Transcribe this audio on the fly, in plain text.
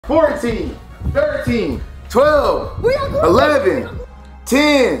14, 13, 12, 11,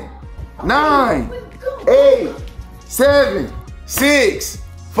 10, 9, 8, 7, 6,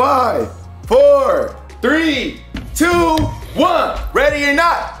 5, 4, 3, 2, 1. Ready or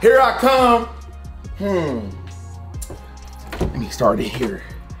not, here I come. Let me start it here.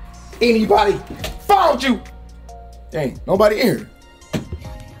 Anybody found you? Dang, nobody in here.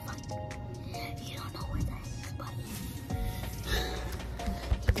 You don't know where that is, buddy.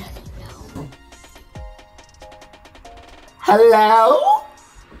 He doesn't know. Hello?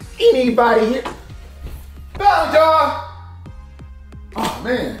 Anybody here? Found y'all. Oh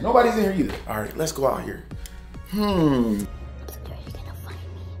man, nobody's in here either. All right, let's go out here.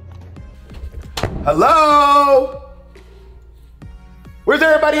 Hello? Where's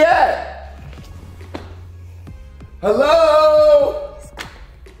everybody at? Hello?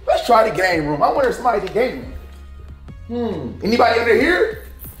 Let's try the game room. I wonder if somebody's in the game room. Anybody under here?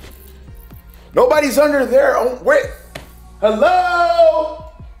 Nobody's under there. Oh, wait. Hello?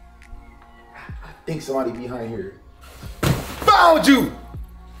 I think somebody behind here. Found you!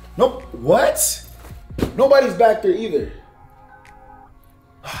 Nope. What? Nobody's back there either.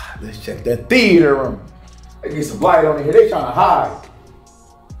 Let's check that theater room. Let's get some light on here. They trying to hide.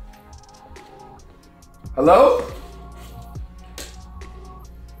 Hello?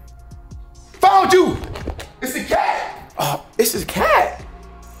 Found you! It's a cat! Oh, it's a cat!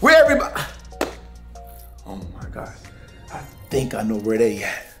 Where everybody? Oh my God. I think I know where they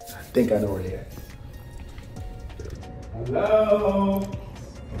at. Hello?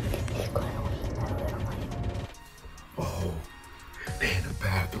 Oh, they in the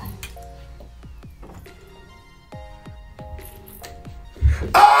bathroom.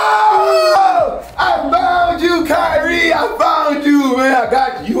 Oh! I found you, Kyrie! I found you, man! I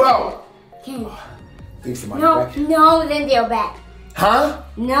got you out. Think somebody back here. No, then they're back. Huh?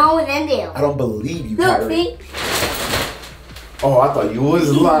 No, then they're. I don't believe you, Look, Kyrie. see? Oh, I thought you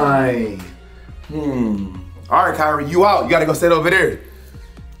was lying. All right, Kyrie, you out. You gotta go sit over there.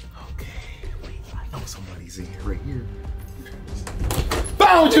 Okay, wait, I know somebody's in here right here.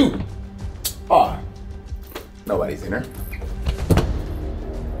 Found you! Oh, nobody's in there.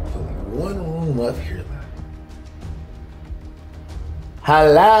 Only one room up here left.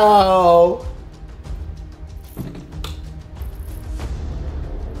 Hello?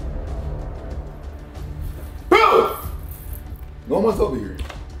 Boo! No one's over here.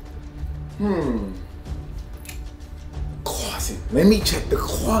 Closet. Let me check the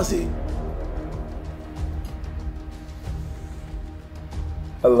closet.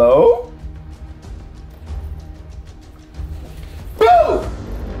 Hello? Boo!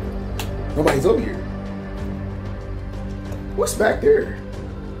 Nobody's over here. What's back there?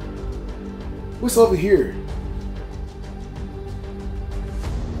 What's over here?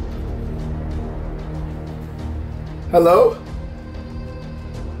 Hello?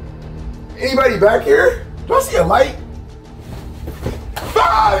 Anybody back here? Do I see a light?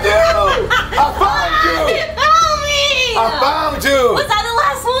 Found you! I found you! You found me! I found you! Was that the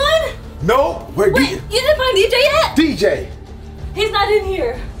last one? No, where Wait, you didn't find DJ yet? DJ. He's not in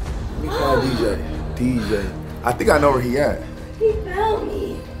here. Let me find DJ. DJ. I think I know where he at. He found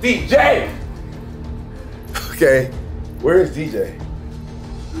me. DJ! Okay, where is DJ?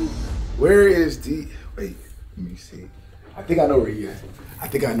 Where is D? Wait, let me see. I think I know where he at. I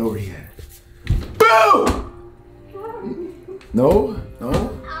think I know where he at. Boo! No? No?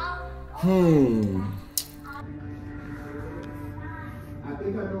 I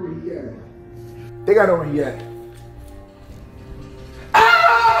think I know where he at. I think I know where he at.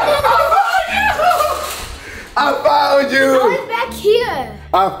 I found you! I was back here.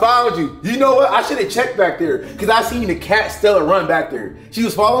 I found you. You know what? I should have checked back there because I seen the cat Stella run back there. She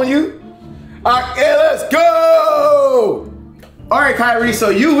was following you? Okay, let's go! All right, Kyrie, so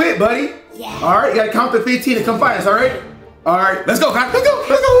you it, buddy. Yeah. All right, you gotta count to 15 to come find us, all right? All right, let's go, Kyrie. Let's go,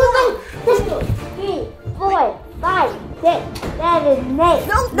 let's go, let's go, let's go. 3, 4, 5, 6, 7,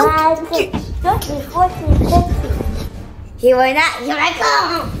 8, 9, 10, 13, 14, 15. Here I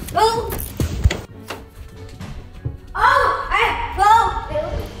come. Boom. Oh, I fell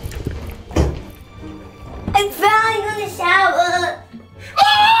in the shower.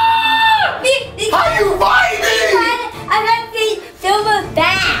 Ah! How you find me? I got to super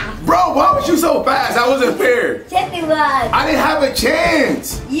fast. Bro, why was you so fast? I wasn't fair. Tippy was. I didn't have a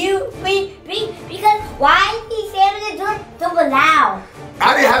chance. Because why he said it doing super loud?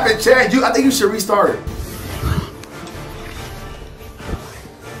 I didn't have a chance. I think you should restart it.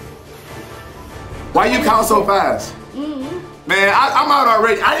 Why you count so fast? Man, I'm out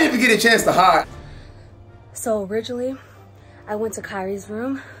already. I didn't even get a chance to hide. So originally, I went to Kyrie's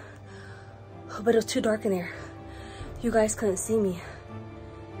room but it was too dark in there. You guys couldn't see me.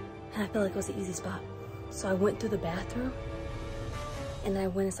 And I felt like it was an easy spot. So I went through the bathroom and I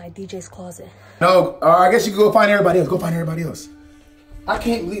went inside DJ's closet. No, I guess you can go find everybody else. Go find everybody else. I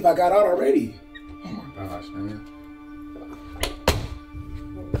can't believe I got out already. Oh my gosh, man.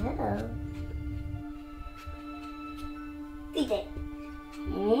 Hello. DJ.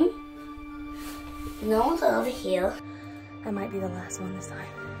 No one's over here. I might be the last one this time.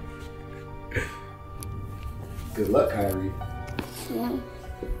 Good luck, Kyrie. I'm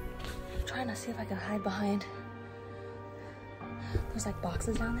trying to see if I can hide behind. There's like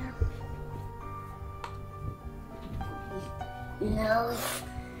boxes down there. No.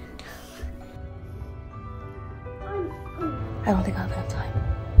 I don't think I'll have enough time.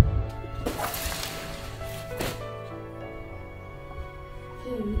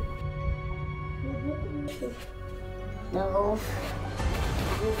 No.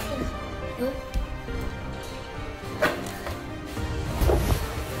 Nope.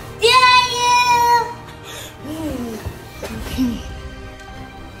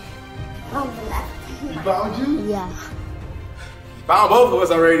 You found you? Yeah. Found both of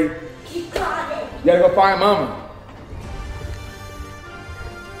us already. You got it. You gotta go find Mama.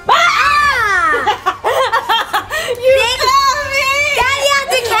 You told me! Daddy has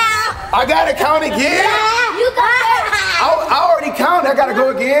to count! I gotta count again? Yeah, you got it! I already counted. I gotta go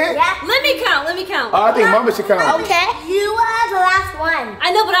again? Yeah. Let me count. I think Mama should count. Okay. You are the last one.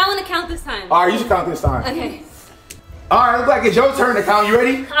 I know, but I want to count this time. All right, you should count this time. Okay. All right, look like it's your turn to count. You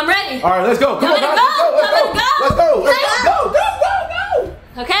ready? I'm ready. All right, let's go. Come on, guys. Let's go. Let's go. Go.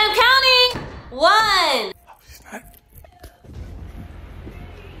 Okay, I'm counting. 1.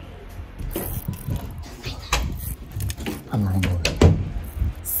 I'm not gonna go.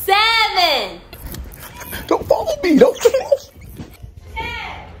 7. Don't follow me. Don't follow me. 10,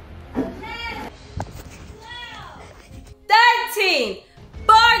 11, 12, 13,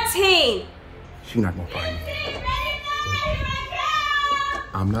 14. She's not gonna find me.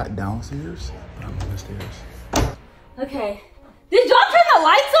 I'm not downstairs, but I'm on the stairs. Okay. Did y'all turn the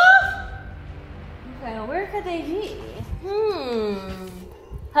lights off? Okay, well, where could they be?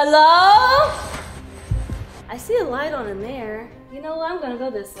 Hello? I see a light on in there. You know what? I'm gonna go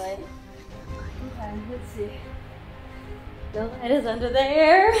this way. Okay, let's see. The light is under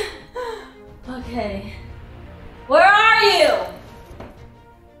there. Okay. Where are you?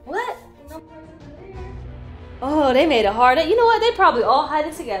 What? No place under there. Oh, they made it hard. You know what? They probably all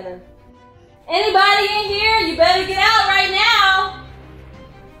hiding together. Anybody in here? You better get out right now.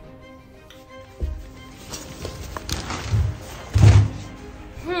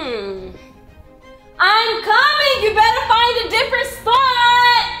 I'm coming. You better find a different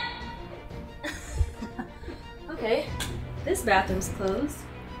spot. Okay. This bathroom's closed.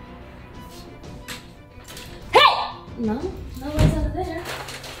 Hey! No, nobody's under there.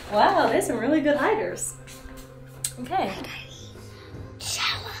 Wow, there's some really good hiders. Okay.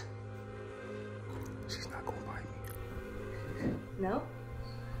 Shower. She's not gonna find me. No?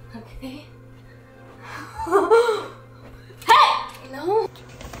 Okay. Hey! No?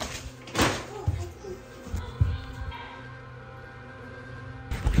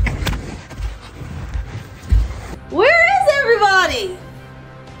 Where is everybody?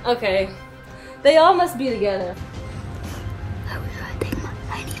 Okay. They all must be together. I was gonna take my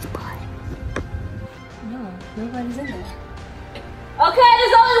tiny spot. No, nobody's in there. Okay,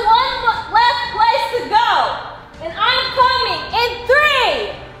 there's only one last place to go. And I'm coming in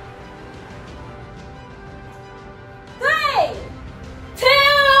 3, 3, 2,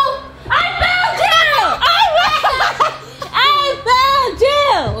 I found you! I found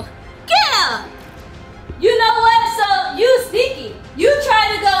you! Get up! You know what? So, you sneaky. You try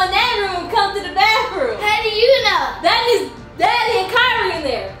to go in that room and come to the bathroom. How do you know? That is Daddy and Kyrie in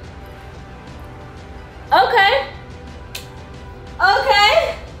there. Okay.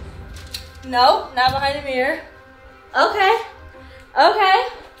 Okay. No, not behind the mirror. Okay. Okay.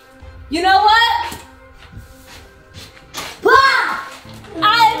 You know what?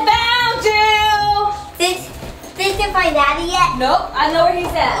 I found you! Did you find Daddy yet? Nope, I know where he's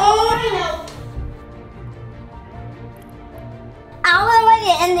at. Oh no. I want to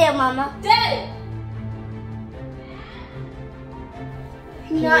get in there, Mama. Daddy!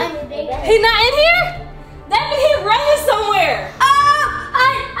 He's not in there. He's not in here? That means he's running somewhere.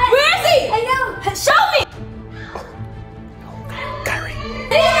 Where is he? I know. Show me! Kyrie.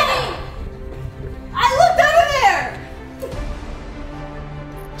 Daddy! I looked over there!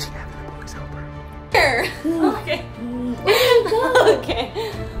 She having the boys help her. Here. Okay. Okay.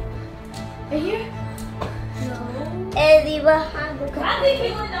 Are you? No. Is he behind the car? I think he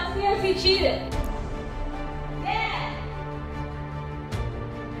went down up here if he cheated. Yeah.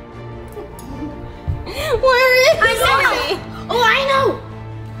 Where is he? Oh, I know.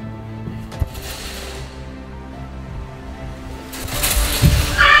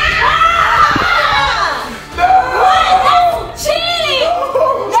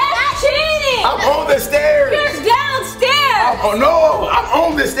 I'm on the stairs. You're downstairs. Oh no, I'm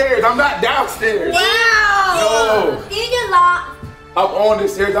on the stairs. I'm not downstairs. Wow. No. You just lost. I'm on the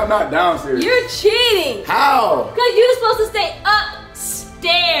stairs. I'm not downstairs. You're cheating. How? Because you're supposed to stay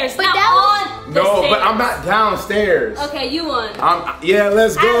upstairs, But not that on the No, stairs. but I'm not downstairs. Okay, you won. Yeah,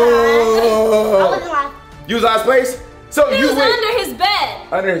 let's I go. wasn't last. You was last place? So He you was went under his bed.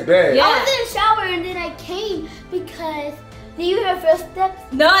 under his bed. Yeah. I was in the shower and then I came because did you hear footsteps?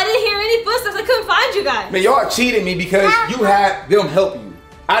 No, I didn't hear any footsteps. I couldn't find you guys. Man, y'all cheated me because you had them help you.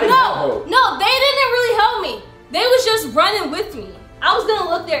 I didn't have help. No, they didn't really help me. They was just running with me. I was gonna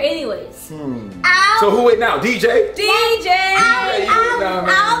look there anyways. So who went now? DJ? DJ.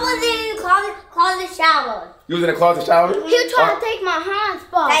 I was in the closet shower. You was in the closet shower? He was trying to take my hand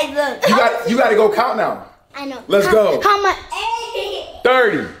spot. Hey, look. You got to go count now. I know. Let's go. How much?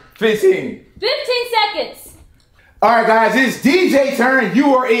 30, 15. 15 seconds. All right, guys, it's DJ turn.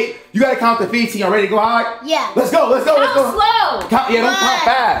 You are it. You got to count the 15. Y'all ready to go high? Yeah. Let's go. Let's go. Let's Count go. slow. Count, yeah, don't count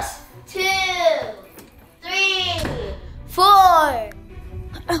fast. 2, 3, 4.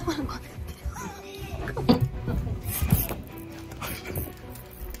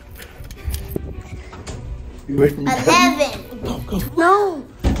 You wait for me. 11. Go. No.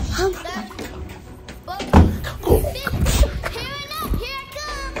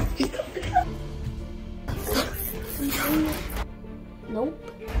 Nope.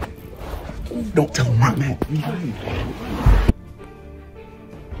 Don't tell him where I'm at.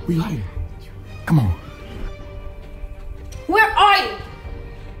 We hiding. Come on. Where are you?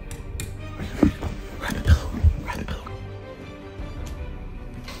 Grab the pillow. Grab the pillow.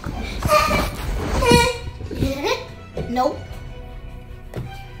 Come on. Nope.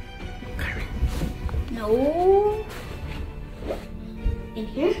 Kyrie. No. In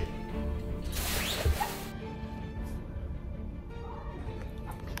here?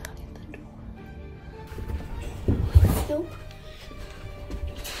 Nope.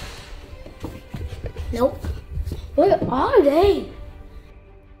 Nope. Where are they?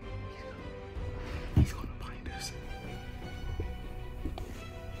 He's gonna find us.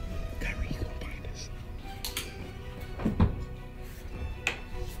 Kyrie, he's gonna find us.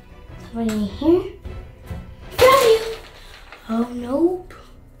 Somebody in here? Found you! Oh, nope.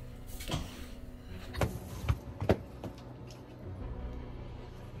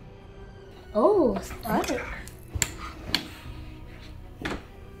 Oh, started.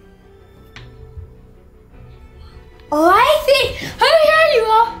 Oh, I see! Here you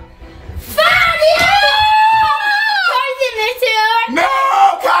are! Found you! Kyrie's in there too! No,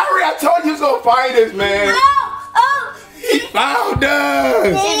 Kyrie, I told you he was gonna find us, man. Oh! He found us.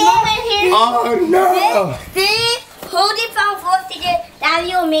 Is Mom in here? Oh no. See? Who did found fourth ticket?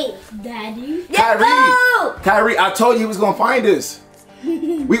 Daddy or me? Daddy. Kyrie, I told you he was gonna find us.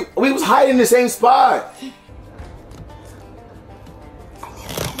 we was hiding in the same spot. Only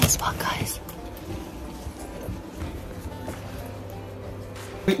in the spot, guys.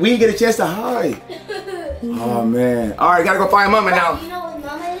 We didn't get a chance to hide. Oh man. All right, gotta go find Mama now. You know what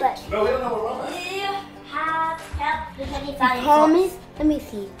Mama is? No, we don't know where Mama is. You have help because he found Thomas? Let me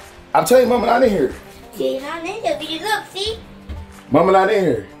see. I'm telling you, Mama not in here. See, not in there. You look, see? Mama not in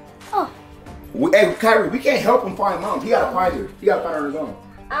here. Oh. Hey, Kyrie, we can't help him find Mom. He gotta find her. He gotta find her on his own.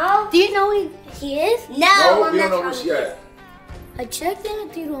 Oh. Do you know where he is? No, No, I'm we not don't know where she at. I checked in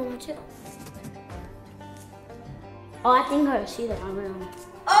and you don't want to. Oh, I think she's the one.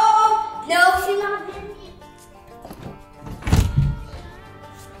 Oh, no, she's not in here.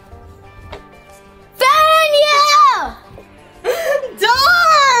 Found you!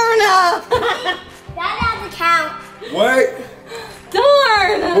 Darn! That has to count. What?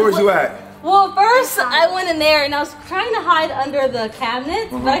 Darn! Where was you at? Well, first I went in there and I was trying to hide under the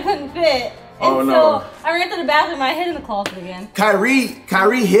cabinets, but I couldn't fit. And Oh, so no. I ran to the bathroom. I hid in the closet again. Kyrie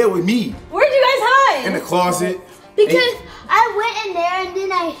hid with me Where'd you guys hide? in the closet. Because I went in there and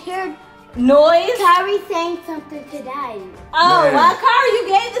then I heard Noise? Kyrie saying something to Daddy. Oh, Man. wow, Kyrie, you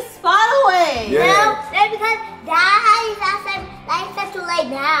gave the spot away. Yeah. No, that's because Daddy said to lay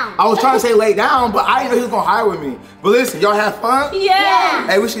down. I was trying to say lay down, but I didn't know he was gonna hide with me. But listen, y'all have fun? Yeah.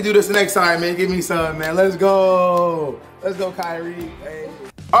 Hey, we should do this the next time, man. Give me some, man. Let's go. Let's go, Kyrie. Hey.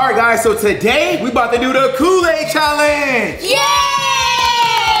 All right, guys, so today we about to do the Kool-Aid challenge. Yay!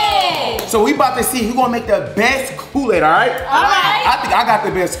 So we about to see who's gonna make the best Kool-Aid, all right? All right. I think I got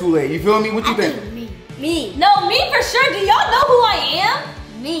the best Kool-Aid. You feel me? What you think? Me. No, me for sure. Do y'all know who I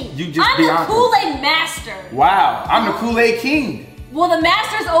am? Me. You just I'm Biannca. the Kool-Aid master. Wow, I'm the Kool-Aid king. Well, the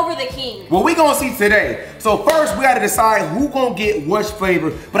master's over the king. Well, we gonna see today. So first, we gotta decide who gonna get which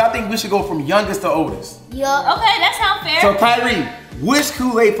flavor. But I think we should go from youngest to oldest. Yup. Okay, that sounds fair. So Kyrie, which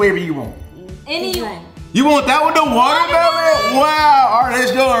Kool-Aid flavor you want? Any You want that one, the watermelon? Wow. All right,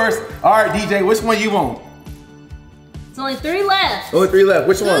 that's yours. All right, DJ, which one you want? It's only 3 left. Only 3 left.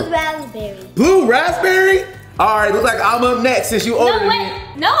 Which Blue one? raspberry. Blue raspberry? All right, looks like I'm up next since you older No, than wait.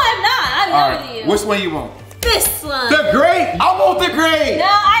 me. No, I'm not. I'm All younger right, than you. which one you want? This one. The grape. I want the grape. No,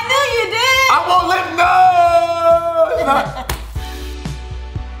 I knew you did. I won't let no. It's not-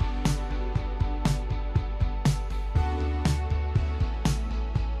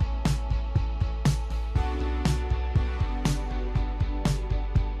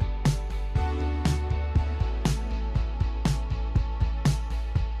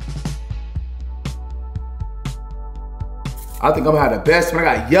 I think I'm gonna have the best one.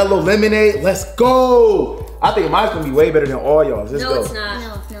 I got yellow lemonade. Let's go. I think mine's gonna be way better than all y'all's. Let's No, go. it's not.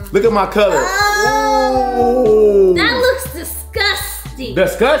 No, it's not. Look at my color. Ooh. That looks disgusting.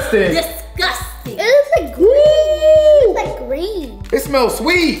 Disgusting. Disgusting. It looks like green. It looks like green. It smells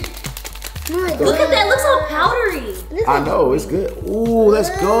sweet. Look at that. It looks all powdery. I know, it's good. Ooh, let's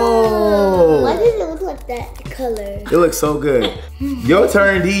Why go. does it look like that color? It looks so good. Your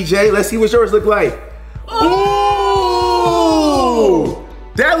turn, DJ. Let's see what yours look like. Ooh!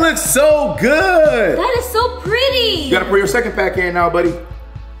 That looks so good. That is so pretty. You gotta put your second pack in now, buddy.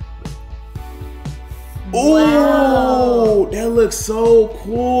 Ooh, Wow. that looks so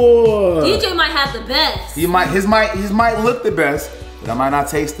cool. DJ might have the best. His might look the best, but I might not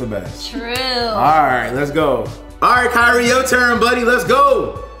taste the best. True. All right, let's go. All right, Kyrie, your turn, buddy. Let's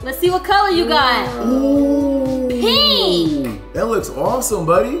go. Let's see what color you got. Ooh. Pink. That looks awesome,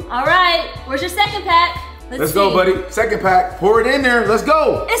 buddy. All right. Where's your second pack? Let's go, see. buddy. Second pack. Pour it in there. Let's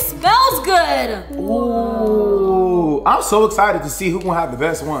go. It smells good. Ooh. I'm so excited to see who gonna have the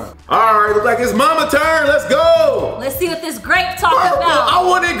best one. All right, looks like it's mama turn. Let's go. Let's see what this grape talking Purple. about. I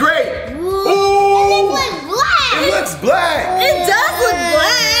want it grape. Ooh. Ooh. It looks black. It looks black. It does look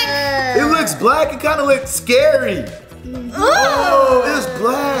black. It looks black. It kind of looks scary. Oh, it's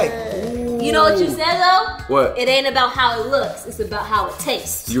black. You know what you said though? What? It ain't about how it looks. It's about how it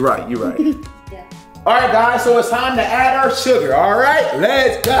tastes. You're right. You're right. Yeah. All right, guys. So it's time to add our sugar. All right,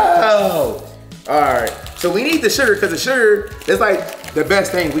 let's go. All right. So we need the sugar because the sugar is like the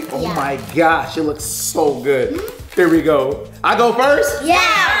best thing. Oh my gosh, it looks so good. Here we go. I go first.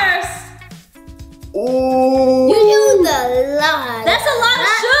 Yeah. First. Ooh. You used a lot. That's a lot of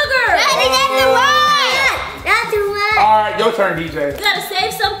sugar. That's too much. That's too much. All right, your turn, DJ. You gotta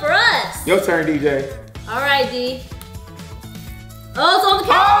save some for us. Your turn, DJ. All right, D. Oh, it's on the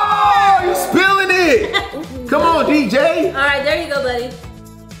counter. Oh, you're spilling it. Come on, DJ. All right, there you go, buddy.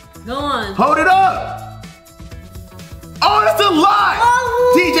 Go on. Hold it up. Oh, that's a lot.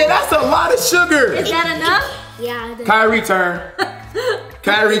 Oh. DJ, that's a lot of sugar. Is that enough? Yeah. Kyrie turn.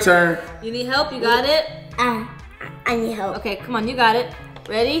 Kyrie turn. You need help? You got it? I need help. Okay, come on, you got it.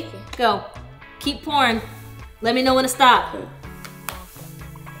 Ready? Go. Keep pouring. Let me know when to stop.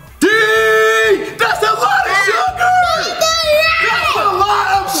 D! That's a lot of sugar! That's a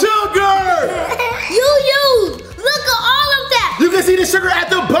lot of sugar! Look at all of that. You can see the sugar at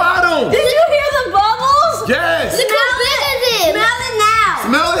the bottom. Did you hear the bubbles? Yes. Look how big is it? Smell it now.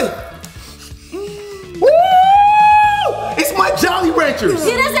 Smell it. Woo! It's my Jolly Ranchers.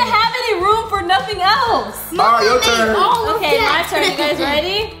 He doesn't have any room for nothing else. All right, your turn. Okay, my turn. You guys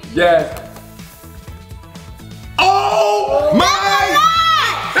ready? Yes. Oh my!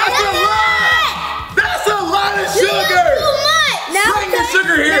 That's a lot! That's a lot of sugar! Too much. Bring the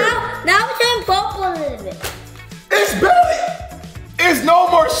sugar here. Now we're trying both a little bit. It's barely. It's no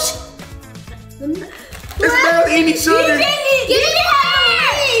more. It's barely any sugar. Give me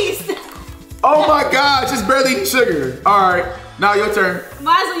half. Oh my gosh! It's barely any sugar. All right, now your turn.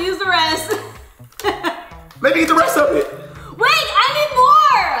 Might as well use the rest. Let me get the rest of it. Wait, I need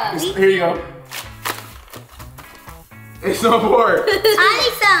more. Here you go. It's no more. I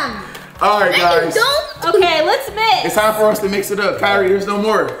need some. All right, guys. Okay, let's mix. It's time for us to mix it up. Kyrie, there's no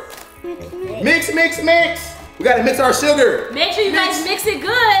more. Mix, mix, mix. We gotta mix our sugar. Make sure you guys mix it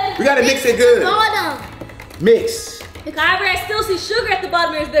good. We gotta mix it good. Bottom. Mix. However, I still see sugar at the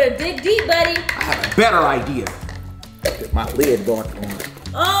bottom. There's better dig deep, buddy. I have a better idea. Get my lid going on.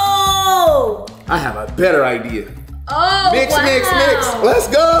 Oh. I have a better idea. Oh, Mix, wow. mix, mix. Let's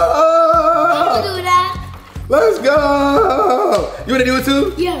go. Do that. Let's go. You wanna do it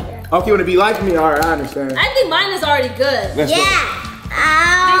too? Yeah. Okay, you wanna be like me? All right, I understand. I think mine is already good. Let's go.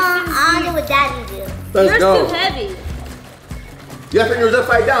 I don't know what Daddy do. Let's Yours go. too heavy. You have to yours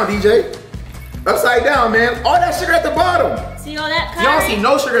upside down, DJ. Upside down, man. All that sugar at the bottom. See all that, You don't Kyrie? see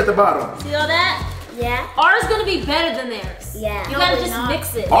no sugar at the bottom. See all that? Yeah. Ours is gonna be better than theirs. Yeah. You gotta just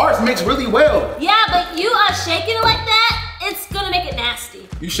mix it. Ours mix really well. Yeah, but you shaking it like that, it's gonna make it nasty.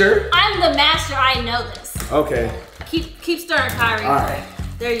 You sure? I'm the master, I know this. Okay. Keep stirring, Kyrie. All right.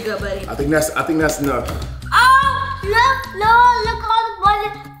 There you go, buddy. I think that's enough. Oh, look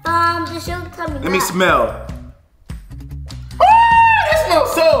all the sugar coming. Let me smell. Oh, that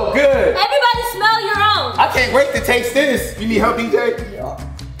smells so good. Everybody smell your own. I can't wait to taste this. You need help, DJ? Yeah.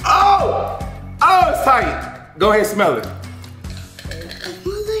 Oh, it's tight. Go ahead, smell it.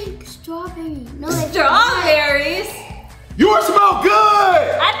 Like strawberry. No, like Strawberries. Yours smell good.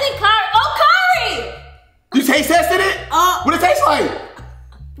 I think Kyrie. You taste tested it? What it taste like?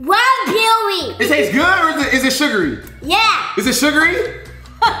 raspberry. It tastes good or is it sugary? Yeah. Is it sugary?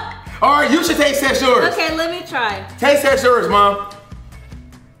 All right, you should taste test yours. Okay, let me try. Taste test yours, Mom.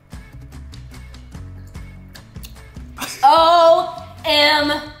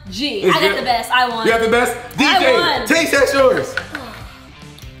 OMG. I got the best. I won. You have the best? DJ, I won. taste test yours.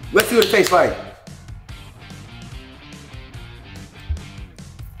 Let's see what it tastes like.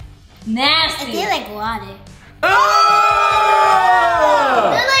 Nasty. I feel like water. Oh!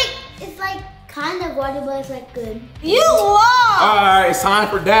 It's like kind of water, but it's like good. You lost. All right, it's time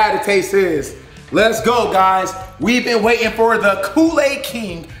for Dad to taste his. Let's go, guys. We've been waiting for the Kool-Aid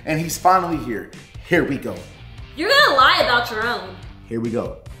King, and he's finally here. Here we go. You're gonna lie about your own. Here we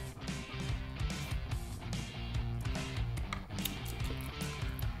go.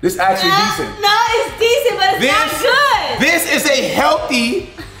 This is actually decent. No, it's decent, but it's not good. This is a healthy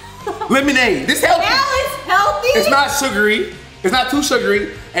lemonade. This healthy. Now it's healthy. It's not sugary. It's not too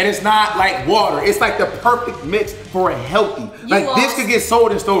sugary, and it's not like water. It's like the perfect mix for a healthy. This lost. could get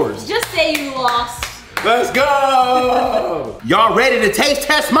sold in stores. Just say you lost. Let's go. Y'all ready to taste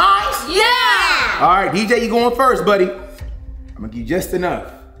test mine? Yeah. All right, DJ, you going first, buddy. I'm gonna give you just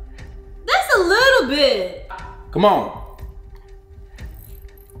enough. That's a little bit. Come on.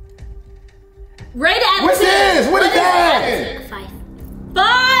 Rate it out of What's 10. this? What is that? 5. 5.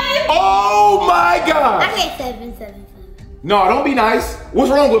 Oh my God. Okay, 7. No, don't be nice. What's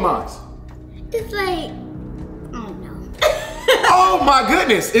wrong with mine? It's like, I don't know. Oh my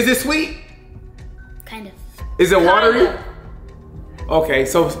goodness. Is it sweet? Kind of. Is it watery? Kinda. Okay,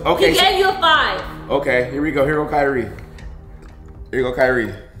 so, okay. He gave you a 5. Okay, here we go. Here go Kyrie. Here you go, Kyrie.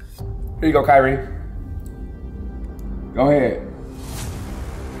 Here you go, Kyrie. Go ahead.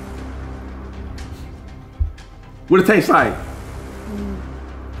 What it taste like?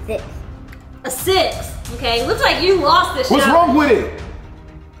 6. A 6. Okay, looks like you lost this What's shot. wrong with it?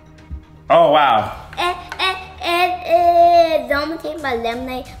 Oh, wow. It don't taste like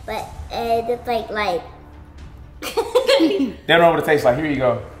lemonade, but it's like. They don't know what it tastes like. Here you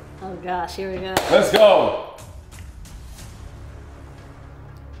go. Oh gosh, here we go. Let's go.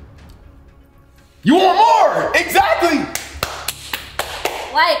 You want more? Exactly.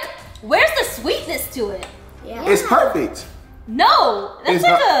 Like, where's the sweetness to it? Yeah. It's perfect. No, that's It's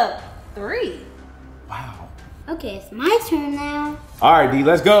like not- a 3. Wow. Okay, it's my turn now. All right, D,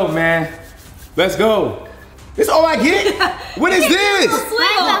 let's go, man. Let's go. This all I get? What is this?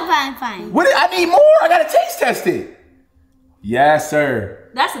 Fine. What? I need more. I gotta taste test it. Yes, sir.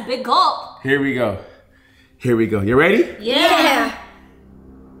 That's a big gulp. Here we go. Here we go. You ready? Yeah.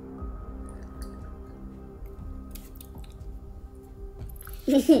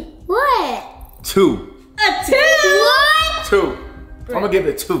 What? 2. A 2. What? 2. I'm gonna give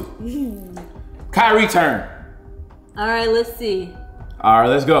it 2. Kyrie turn. All right, let's see. All right,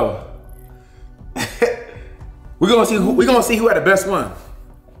 let's go. We're gonna see who had the best one.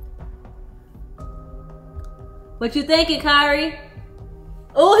 What you thinking, Kyrie?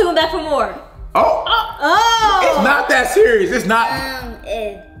 Oh, he went back for more. Oh, Oh. it's not that serious. It's not.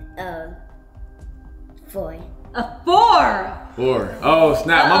 It's 4. A 4. 4. Oh,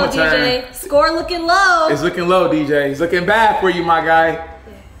 snap. Uh-oh, Mama turn. DJ. Score looking low. It's looking low, DJ. It's looking bad for you, my guy.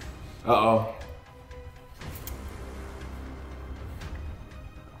 Uh-oh.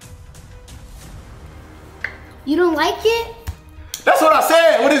 You don't like it? That's what I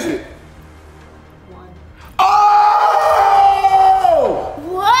said. What is it? 1. Oh!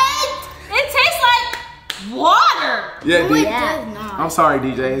 What? It tastes like water. Yeah, No, it D. does not. I'm sorry,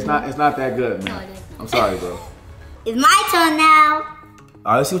 DJ. It's not that good, man. No, it is not. I'm sorry, bro. It's my turn now.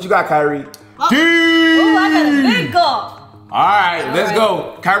 All right, let's see what you got, Kyrie. Oh, I got a big gulp. All right, let's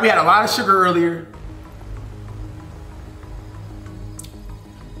go. Kyrie had a lot of sugar earlier.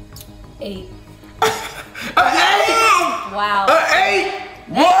 8. An 8? Wow. An 8?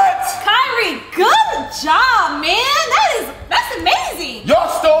 What? Kyrie, good job, man. That's amazing. Y'all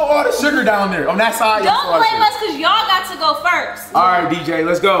stole all the sugar down there on that side. Don't blame us because y'all got to go first. All right, DJ,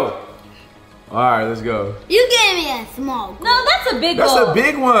 let's go. All right, let's go. You gave me a small goal. No, that's a big That's goal. a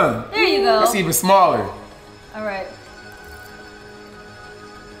big one. There you go. That's even smaller. All right.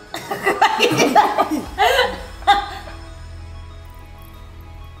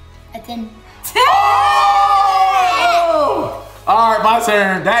 A 10. Oh! All right, my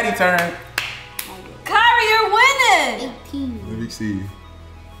turn. Daddy turn. Kyrie, you're winning. 18. Let me see.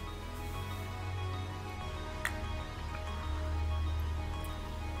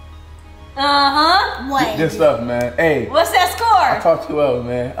 What? Good stuff, man. Hey, What's that I score? talked too well,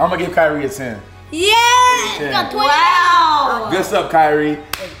 man. I'm gonna give Kyrie a 10. Yeah! 10. Got 20. Wow. Good stuff, Kyrie.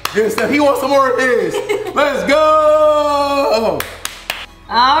 Good stuff. He wants some more of his. Let's go.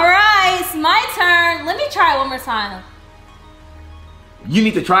 All right, it's my turn. Let me try it one more time. You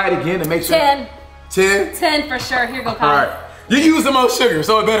need to try it again to make sure. 10. 10? 10 for sure. Here you go, All Kyrie. right. You use the most sugar,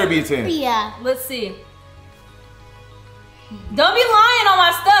 so it better be a 10. Yeah. Let's see. Don't be lying on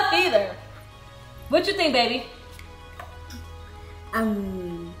my stuff either. What you think, baby?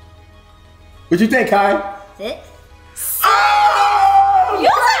 What you think, Kai? 6. Oh! You're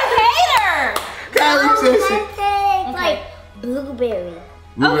a hater. Kyrie says it. Like blueberry.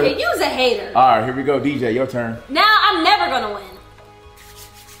 Okay, you's a hater. All right, here we go. DJ, your turn. Now I'm never gonna win.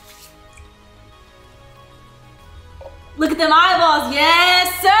 Look at them eyeballs.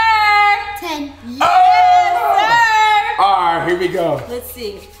 Yes, sir. 10. Oh! Yes, sir. All right, here we go. Let's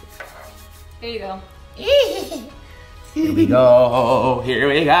see. Here you go. Here we go. Here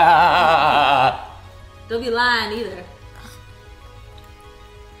we go. Don't be lying either.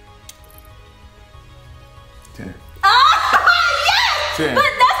 10. Oh, yes! 10. But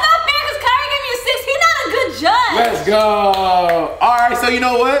that's not fair because Kyrie gave me a 6. He's not a good judge. Let's go. All right, so you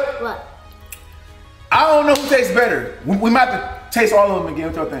know what? What? I don't know who tastes better. We might have to taste all of them again.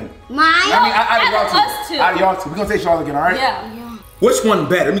 What y'all think? Mine? I mean, out of y'all us two. two. Out of y'all two. We're going to taste y'all again, all right? Yeah. Which one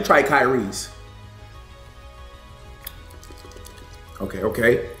better? Let me try Kyrie's. Okay,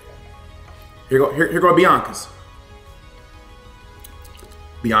 okay. Here go Biannca's.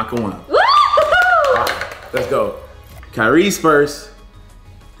 Biannca won. Woo! Right, let's go. Kyrie's first.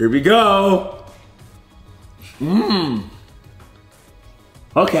 Here we go.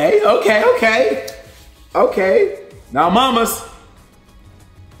 Okay. Now Mama's.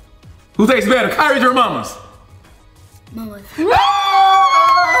 Who tastes better, Kyrie's or Mama's? Mama's. Oh!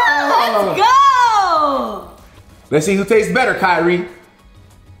 Let's go! Let's see who tastes better, Kyrie.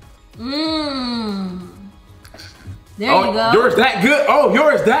 There you go. Yours that good? Oh,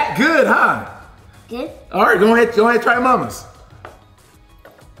 yours that good, huh? Good? All right, go ahead, try Mama's.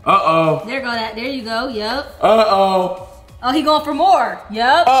 Uh-oh. There you go. Yep. Uh-oh. Oh, he going for more.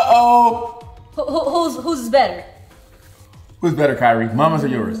 Yep. Uh-oh. Who's better? Who's better, Kyrie? Mama's or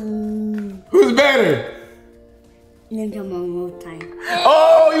yours? Who's better? Let me try one more time.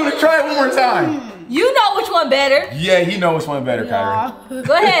 Oh, you want to try it one more time? You know which one better. Yeah, he knows which one better, Kyrie.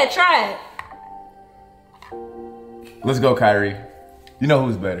 Go ahead, try it. Let's go, Kyrie. You know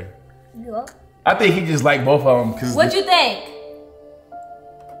who's better. Yeah. I think he just liked both of them. Cause What you think?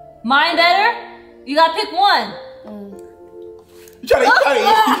 Mine better? You gotta pick one. You try to eat.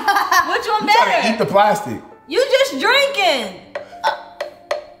 Which one You try to better? eat the plastic. You just drinking.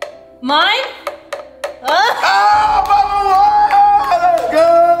 Mine? Oh, Mama won! Let's go!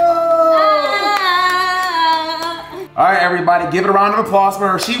 All right, everybody, give it a round of applause for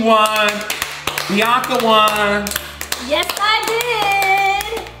her. She won. Biannca won. Yes, I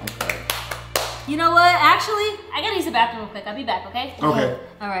did. Okay. You know what? Actually, I gotta use the bathroom real quick. I'll be back, okay? Okay.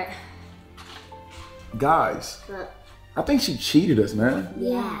 All right. Guys, I think she cheated us, man.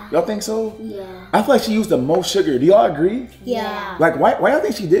 Yeah. Y'all think so? Yeah. I feel like she used the most sugar. Do y'all agree? Yeah. Like, why y'all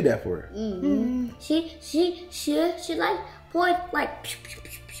think she did that for? She like poured like.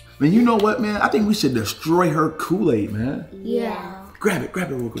 Man, you know what, man? I think we should destroy her Kool-Aid, man. Yeah. Grab it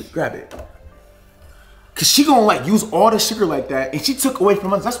real quick, grab it. Cause she gonna like use all the sugar like that and she took away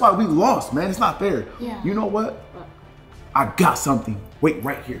from us. That's why we lost, man. It's not fair. Yeah. You know what? I got something. Wait,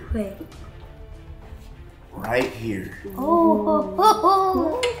 right here. Wait. Right here.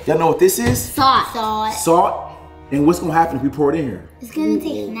 Oh. Y'all know what this is? Salt. Salt. And what's gonna happen if we pour it in here? It's gonna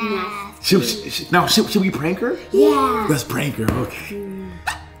taste nasty. Should we prank her? Yeah. Let's prank her, okay.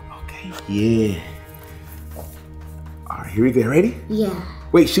 Okay, yeah. All right, here we go, ready? Yeah.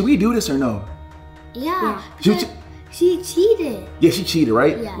 Wait, should we do this or no? Yeah. Should She cheated. Yeah, she cheated,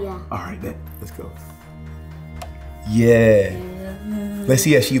 right? Yeah. All right, let's go. Yeah. Let's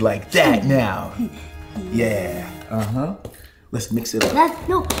see if she like that now. Yeah. Let's mix it up. Let's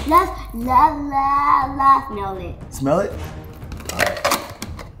smell it. Smell it? All right.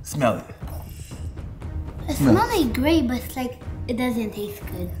 Smell it. It smells like great, but it's like it doesn't taste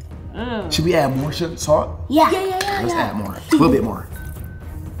good. Should we add more sugar, salt? Yeah. Let's add more. A little bit more.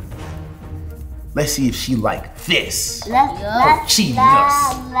 Let's see if she like this. She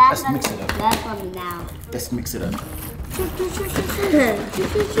does. Let's mix it up. That's for me now. Let's mix it up.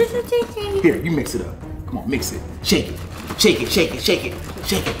 Here, you mix it up. Come on, mix it. Shake it. Shake it.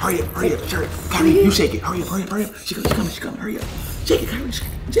 Hurry up. Kyrie, you shake it. Hurry up. She coming. Hurry up. Shake it, Kyrie.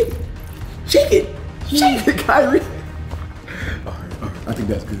 Shake it, Kyrie. All right. I think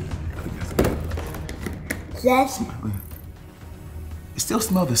that's good. It still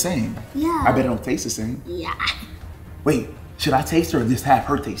smells the same. Yeah. I bet it don't taste the same. Yeah. Wait, should I taste it or just have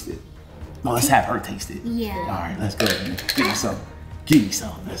her taste it? No, let's have her taste it. Yeah. All right, let's go. Man. Give me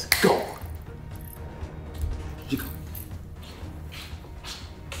some. Let's go.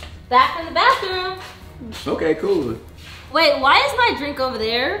 Back in the bathroom. Okay, cool. Wait, why is my drink over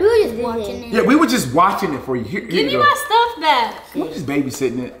there? We were just watching it. Yeah, we were just watching it for you. Here Give you me go. my stuff back. We're just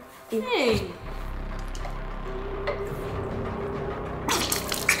babysitting it. Hey.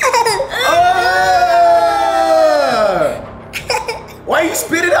 Why you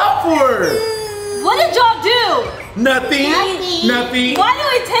spit it out for? What did y'all do? Nothing. Why do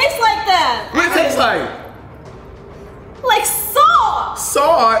it taste like that? What it tastes like? Like salt.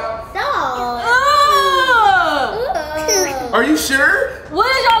 Salt. Ugh. Are you sure? What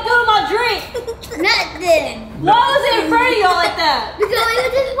did y'all do to my drink? Nothing. Why was it in front of y'all like that? Because we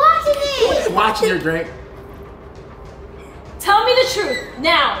were just watching it. Just watching your drink. Tell me the truth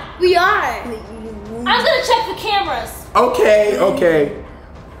now. We are. I'm gonna check the cameras. Okay.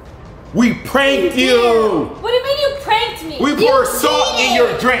 We pranked you. What do you mean you pranked me? We poured salt in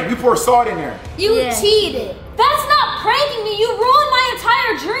your drink. We poured salt in there. You cheated. That's not pranking me. You ruined my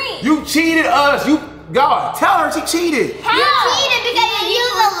entire drink. You cheated us. God, tell her she cheated. How? You cheated because you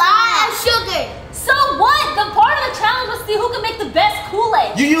used a lot of sugar. So what? The part of the challenge was to see who can make the best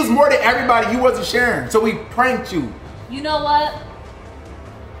Kool-Aid. You used more than everybody. You wasn't sharing, so we pranked you. You know what?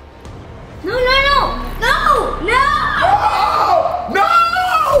 No.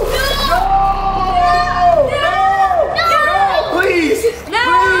 Please. No.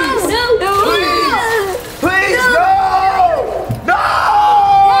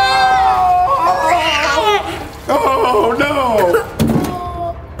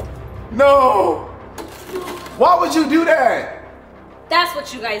 No. Why would you do that? That's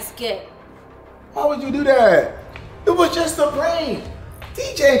what you guys get. Why would you do that? It was just a prank.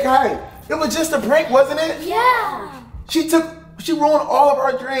 DJ Kai, it was just a prank, wasn't it? Yeah. She ruined all of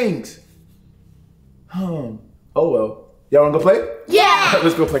our drinks. Oh well. Y'all wanna go play? Yeah.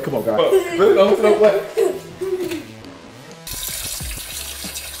 Let's go play. Come on, guys. Let's go play.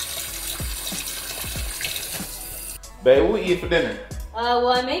 Babe, what we eat for dinner? Well,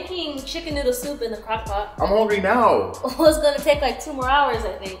 I'm making chicken noodle soup in the crock pot. I'm hungry now. Well, it's gonna take like 2 more hours,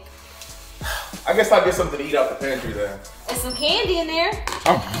 I think. I guess I'll get something to eat out the pantry then. There's some candy in there.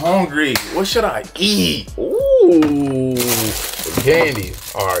 I'm hungry. What should I eat? Ooh, candy.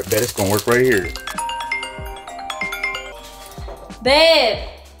 All right, bet it's gonna work right here. Babe,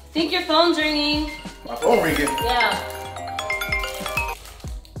 think your phone's ringing. My phone ringing. Yeah.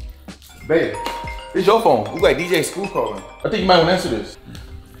 Babe, it's your phone. Look like DJ School calling. I think you might want to answer this.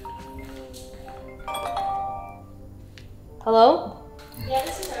 Hello? Yeah,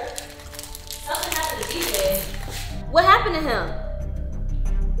 this is her. Something happened to DJ. What happened to him?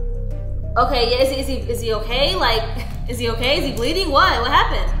 Okay, yeah, is he okay? Like, is he okay? Is he bleeding? What? What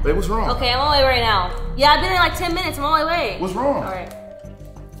happened? Babe, what's wrong? Okay, I'm on my way right now. Yeah, I've been in like 10 minutes. I'm on my way. What's wrong? All right.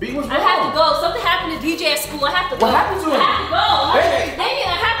 B, what's I wrong? have to go. Something happened to DJ at school. I have to go. What happened to him? I have to go. Hey. Damien,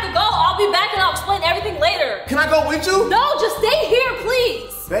 I have to go. I'll be back and I'll explain everything later. Can I go with you? No, just stay here,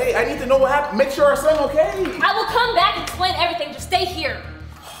 please. Babe, I need to know what happened. Make sure our son okay. I will come back and explain everything. Just stay here.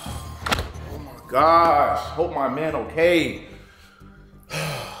 Oh my gosh. Hope my man okay.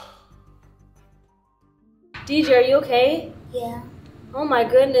 DJ, are you okay? Yeah. Oh my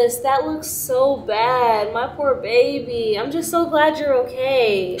goodness, that looks so bad. My poor baby. I'm just so glad you're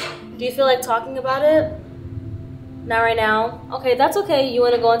okay. Do you feel like talking about it? Not right now? Okay, that's okay. You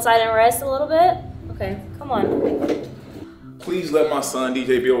want to go inside and rest a little bit? Okay, come on. Please let my son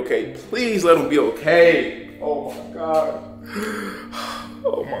DJ be okay. Please let him be okay. Oh my God.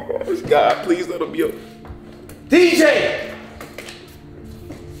 Oh my gosh, God, please let him be okay. DJ!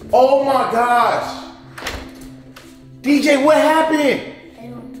 Oh my gosh. DJ, what happened? I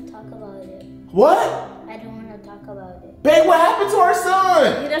don't want to talk about it. What? I don't want to talk about it. Babe, what happened to our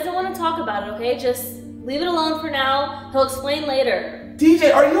son? He doesn't want to talk about it, okay? Just leave it alone for now. He'll explain later.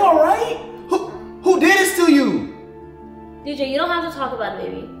 DJ, are you all right? Who did this to you? DJ, you don't have to talk about it,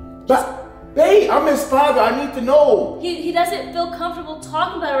 baby. But, babe, I'm his father. I need to know. He doesn't feel comfortable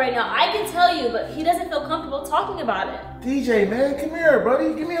talking about it right now. I can tell you, but he doesn't feel comfortable talking about it. DJ, man, come here,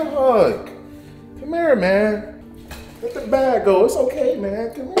 buddy. Give me a hug. Come here, man. Let the bag go. It's okay,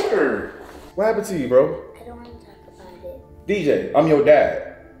 man. Come here. What happened to you, bro? I don't want to talk about it. DJ, I'm your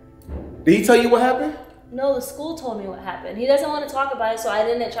dad. Did he tell you what happened? No, the school told me what happened. He doesn't want to talk about it, so I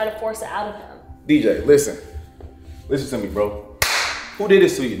didn't try to force it out of him. DJ, listen. Listen to me, bro. Who did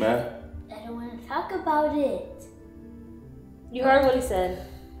this to you, man? I don't want to talk about it. You heard what he said.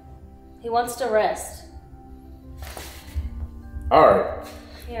 He wants to rest. All right.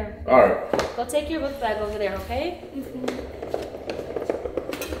 Here. All right. Go take your book bag over there, okay?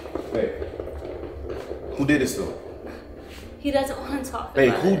 Hey, who did this to him? He doesn't want to talk Hey,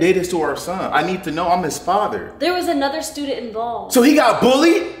 about who it. did this to our son? I need to know. I'm his father. There was another student involved. So he got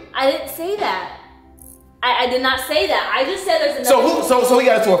bullied? I didn't say that. I did not say that. I just said there's another. So he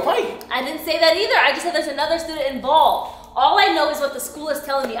got into a fight? I didn't say that either. I just said there's another student involved. All I know is what the school is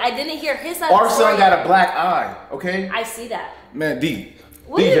telling me. I didn't hear his side. Our son got a black eye, okay? I see that. Man, D.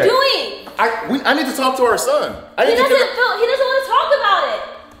 What DJ, are you doing? I need to talk to our son. He doesn't want to talk about it.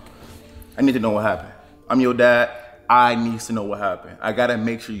 I need to know what happened. I'm your dad. I need to know what happened. I gotta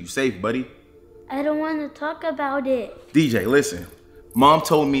make sure you're safe, buddy. I don't want to talk about it. DJ, listen. Mom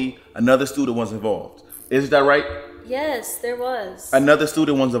told me another student was involved. Is that right? Yes, there was. Another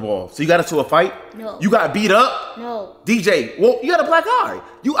student was involved. So you got into a fight? No. You got beat up? No. DJ, well, you got a black eye.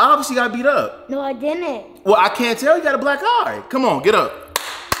 You obviously got beat up. No, I didn't. Well, I can't tell you got a black eye. Come on, get up.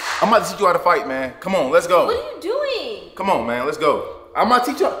 I'm about to teach you how to fight, man. Come on, let's go. What are you doing? Come on, man, let's go. I'm about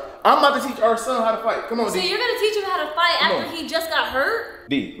to teach our son how to fight. Come on, So D. you're gonna teach him how to fight Come after on. he just got hurt?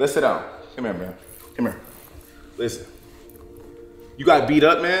 D, let's sit down. Come here, man. Come here. Listen. You got beat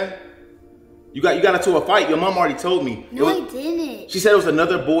up, man. You got into a fight. Your mom already told me. No, I didn't. She said it was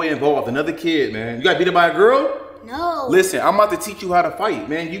another boy involved, another kid, man. You got beat up by a girl? No. Listen, I'm about to teach you how to fight,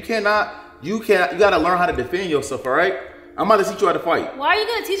 man. You gotta learn how to defend yourself, all right? I'm about to teach you how to fight. Why are you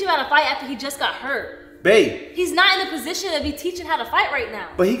gonna teach him how to fight after he just got hurt? Babe. He's not in a position to be teaching how to fight right now.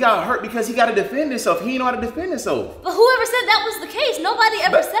 But he got hurt because he gotta defend himself. He didn't know how to defend himself. But whoever said that was the case, nobody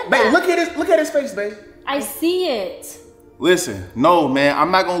ever said that. Babe, look at his face, babe. I see it. Listen, no, man, I'm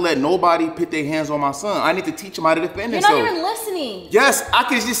not gonna let nobody put their hands on my son. I need to teach him how to defend You're himself. not even listening. Yes, I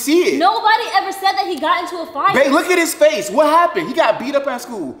can just see it. Nobody ever said that he got into a fight. Babe, look at his face. What happened? He got beat up at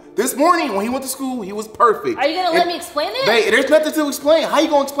school. This morning when he went to school, he was perfect. Are you gonna let me explain it? Babe, there's nothing to explain. How you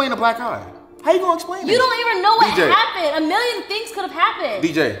gonna explain a black eye? How you gonna explain it? You don't even know what DJ. happened. A million things could have happened.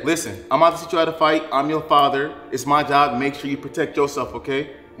 DJ, listen, I'm about to teach you how to fight. I'm your father. It's my job to make sure you protect yourself,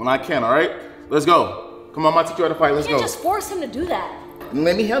 okay? When I can, all right? Let's go. Come on, I'm about to teach you how to fight. Let's You can't go. just force him to do that.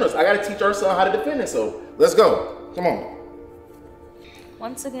 Let me handle this. I gotta teach our son how to defend himself. Let's go. Come on.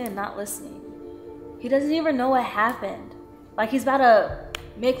 Once again, not listening. He doesn't even know what happened. Like he's about to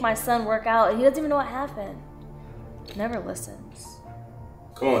make my son work out and he doesn't even know what happened. Never listens.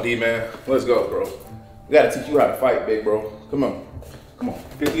 Come on, D-man. Let's go, bro. We gotta teach you how to fight, big bro. Come on. Come on.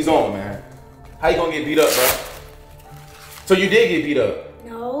 Get these on, man. How you gonna get beat up, bro? So you did get beat up?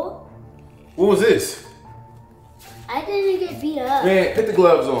 No. What was this? I didn't get beat up. Man, put the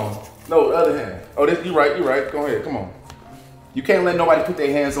gloves on. No, the other hand. Oh, you're right. Go ahead, come on. You can't let nobody put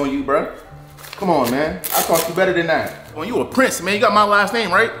their hands on you, bro. Come on, man. I thought you better than that. Well, you a prince, man. You got my last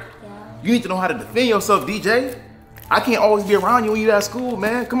name, right? Yeah. You need to know how to defend yourself, DJ. I can't always be around you when you're at school,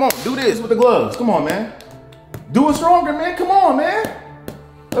 man. Come on, do this with the gloves. Come on, man. Do it stronger, man. Come on, man.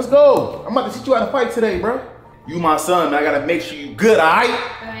 Let's go. I'm about to teach you how to fight today, bro. You my son, man. I gotta make sure you good, all right?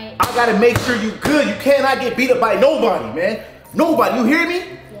 All right. I gotta make sure you good. You cannot get beat up by nobody, man. Nobody, you hear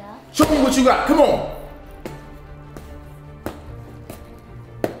me? Yeah. Show me what you got, come on.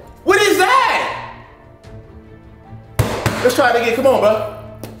 What is that? Let's try it again, come on,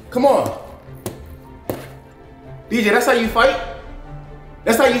 bro. Come on. DJ, that's how you fight?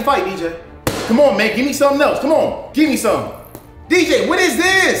 That's how you fight, DJ. Come on, man, give me something else. Come on, give me some. DJ, what is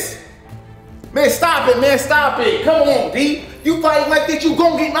this? Man, stop it, man, stop it. Come on, D. You fight like that, you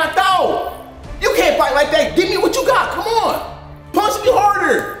gon' get knocked out. You can't fight like that. Give me what you got, come on. Punch me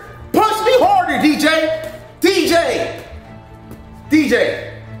harder. Punch me harder, DJ. DJ.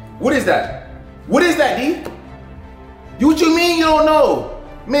 DJ, what is that? What is that, D? What you mean you don't know?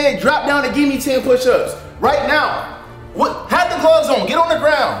 Man, drop down and give me 10 push-ups. Right now. What? Have the gloves on, get on the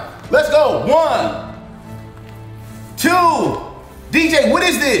ground. Let's go, 1, 2. DJ, what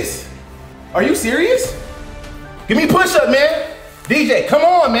is this? Are you serious? Give me a push-up, man. DJ, come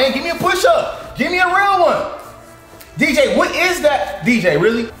on, man. Give me a push-up. Give me a real one. DJ, what is that? DJ,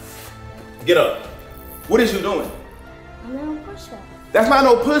 really? Get up. What is you doing? I'm doing a push-up. That's not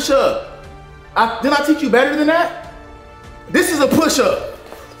no push-up. Didn't I teach you better than that? This is a push-up.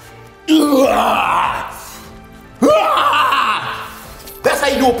 That's how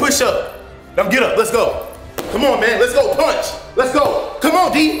you do a push-up. Now get up, let's go. Come on, man, let's go, punch. Let's go. Come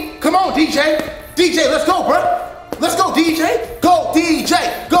on, D. Come on, DJ. DJ, let's go, bro. Let's go, DJ. Go,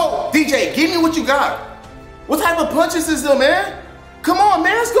 DJ. Go, DJ. Give me what you got. What type of punches is this, man? Come on,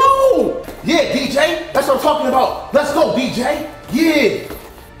 man, let's go. Yeah, DJ, that's what I'm talking about. Let's go, DJ. Yeah.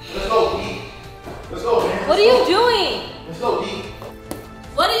 Let's go, D. Let's go, man. What are you doing? Let's go, D.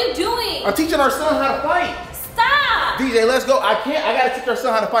 What are you doing? I'm teaching our son how to fight. Stop. DJ, let's go. I gotta teach our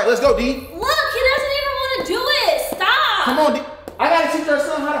son how to fight. Let's go, D. Look, he doesn't even want to do it. Stop. Come on, D. I gotta teach our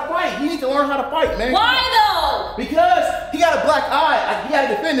son how to fight. He needs to learn how to fight, man. Why though? Because he got a black eye. He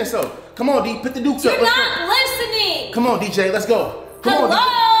gotta defend himself. Come on, D. Put the dukes up. You're not listening. Come on, DJ. Let's go. Come Hello?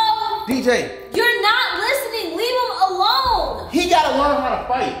 on, DJ. You're not listening. Leave him alone. He gotta learn how to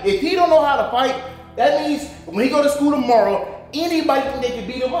fight. If he don't know how to fight, that means when he go to school tomorrow, anybody think they can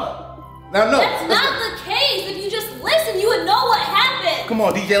beat him up. Now, no. That's not the case. If you just listen, you would know what happened. Come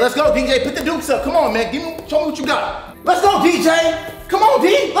on, DJ. Let's go, DJ. Put the dukes up. Come on, man. Show me what you got. Let's go, DJ. Come on,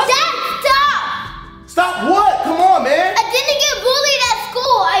 D. Let's Dad, stop. Stop what? Come on, man. I didn't get bullied at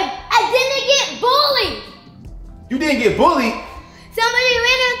school. I didn't get bullied. You didn't get bullied? Somebody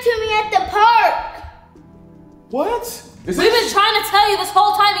ran into me at the park. What? We've been trying to tell you this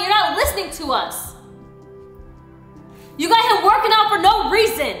whole time and you're not listening to us. You got him working out for no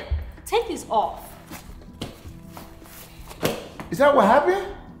reason. Take these off. Is that what happened?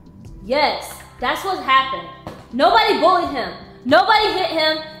 Yes, that's what happened. Nobody bullied him. Nobody hit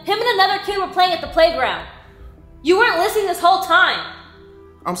him. Him and another kid were playing at the playground. You weren't listening this whole time.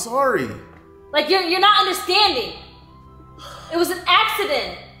 I'm sorry. Like you're not understanding. It was an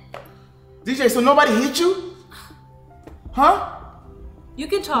accident. DJ, so nobody hit you? Huh? You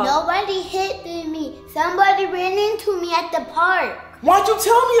can talk. Nobody hit me. Somebody ran into me at the park. Why'd you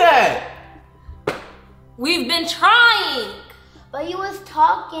tell me that? We've been trying. But he was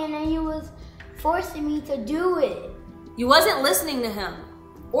talking and he was forcing me to do it. You wasn't listening to him.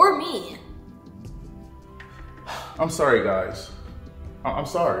 Or me. I'm sorry, guys. I'm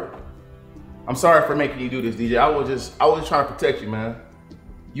sorry. I'm sorry for making you do this, DJ. I was just trying to protect you, man.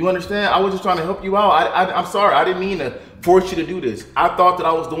 You understand? I was just trying to help you out. I'm sorry. I didn't mean to force you to do this. I thought that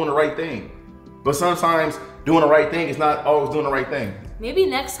I was doing the right thing. But sometimes doing the right thing is not always doing the right thing. Maybe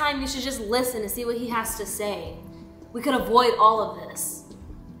next time you should just listen and see what he has to say. We could avoid all of this.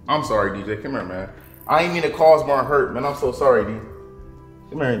 I'm sorry, DJ. Come here, man. I ain't mean to cause more hurt, man. I'm so sorry, D.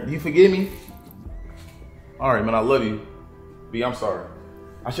 Come here. Do you forgive me? All right, man. I love you. B, I'm sorry.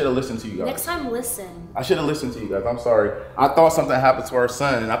 I should have listened to you guys. Next time, listen. I should have listened to you guys. I'm sorry. I thought something happened to our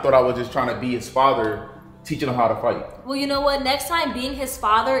son, and I thought I was just trying to be his father, teaching him how to fight. Well, you know what? Next time, being his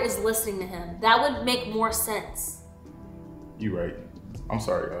father is listening to him. That would make more sense. You right. I'm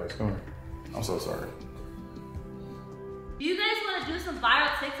sorry, guys. Come here. I'm so sorry. Do you guys want to do some viral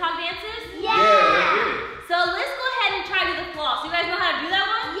TikTok dances? Yeah. let's get it. So let's go ahead and try to do the floss. You guys know how to do that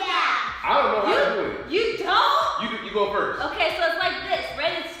one? Yeah. I don't know how to do it. You don't? You go first. Okay, so it's like this.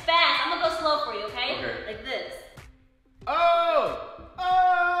 Ready? It's fast. I'm going to go slow for you, okay? Okay. Like this. Oh!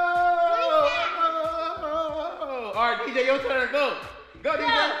 All right, DJ, your turn. Go. Go,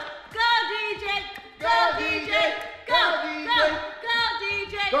 DJ. Go, DJ. Go, DJ. Go, DJ. Go,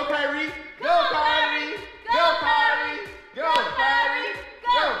 DJ. Go, Kyrie. Go, Kyrie. Go, Kyrie. Go, Kyrie.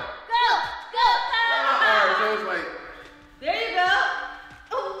 Go, Kyrie. All right, so it's like. There you go.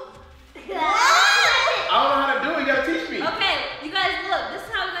 I don't know how to do it. You gotta teach me. Okay, you guys look. This is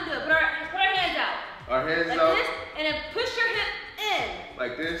how we're gonna do it. Put our hands out. Our hands Like out. this, and then push your hip in.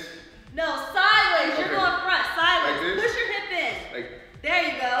 Like this. No, sideways. You're Okay. going front. Sideways. Like this? Push your hip in. Like. There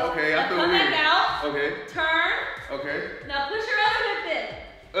you go. Okay, I now feel come weird. back out. Okay. Turn. Okay. Now push your other hip in.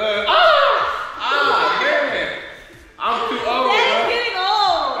 Man. I'm too old. That Bro. is getting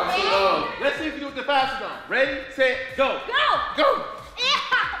old. I'm too old. Let's see if you do it the fastest one. Ready, set, go. Go. Go.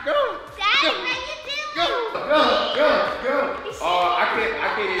 Go. Daddy, what you doing? Go. Oh, I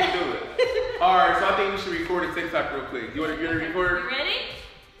can't even do it. All right, so I think we should record a TikTok real quick. You want to record? You ready?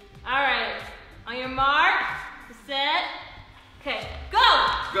 All right. On your mark, set. Okay, go.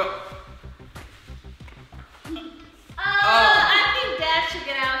 Go. I think Dad should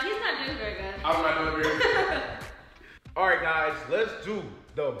get out. He's not doing very good. I'm not doing very good. All right, guys, let's do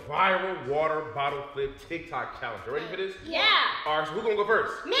the the viral water bottle flip TikTok challenge. You ready for this? Yeah. All right, so who's gonna go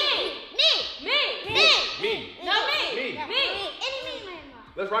first? Me. Me. No, me.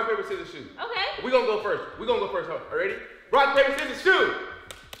 Let's rock, paper, scissors, shoot. Okay. We're gonna go first. We're gonna go first. All right, ready? Rock, paper, scissors, shoot.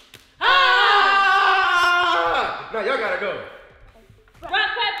 Ah! Now y'all gotta go. Rock,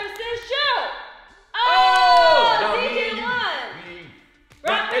 paper, scissors, shoot. Oh! Now DJ me and you. won.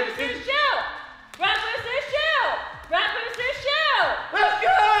 Rock, paper, scissors, shoot. Rock, paper, scissors, shoot. Rock, paper, scissors, shoot. Let's go!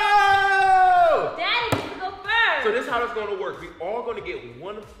 Daddy gets to go first. So this is how it's gonna work. We all gonna get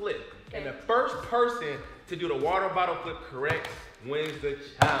one flip, and the first person to do the water bottle flip correct wins the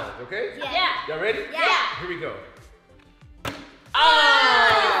challenge. Okay? Yeah. Y'all ready? Yeah. Here we go.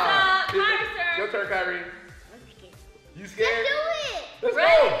 Kyrie's turn. Your turn, Kyrie. You scared? Let's do it. Let's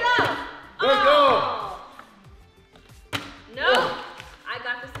Ready, go. go. Let's go. No. I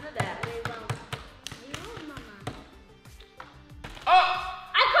got this in the dad. Oh!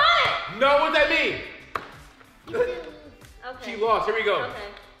 I caught it. No, what that mean? Okay. She lost. Here we go. Okay.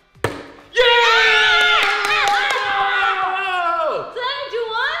 Yeah! So that means you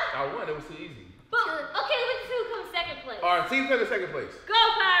won? I won. It was too easy. But, okay, let's see who comes second place. All right, see who's in second place. Go,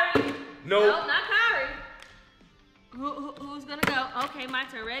 Kyrie. No. No, not Kyrie. Who's gonna go? Okay, my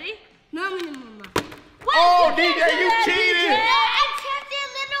turn. Ready? No. What? Oh, You DJ, can't do you that, cheated. DJ. I tapped it a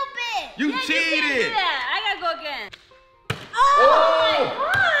little bit. You Yeah, cheated. You can't do that. I gotta go again. Oh! My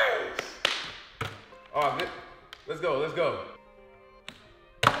gosh. Oh, good. Let's go. Let's go.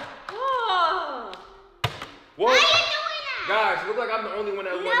 Oh. What? How you doing that? Guys, it looks like I'm the only one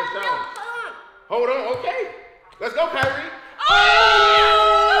that won this challenge. hold on. Hold on. Okay. Let's go, Kyrie. Oh!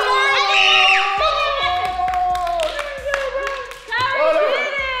 Hold on. Kyrie did it.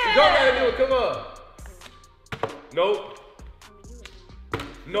 Y'all gotta do it. Come on. Nope.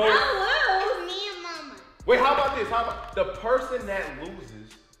 Nope. I It's me and Mama. Wait, how about this? How about the person that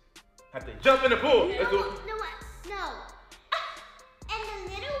loses have to jump in the pool? Let's do it. No. And the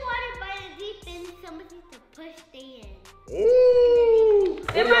little water by the deep end, somebody needs to push the end. Ooh.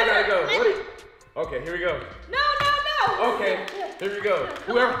 Where do y'all gotta go? My What do- Okay, here we go. No. Okay, here we go.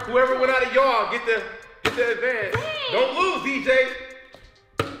 Whoever went out of y'all get the advance. Dang. Don't lose, DJ.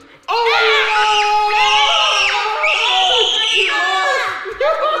 Oh!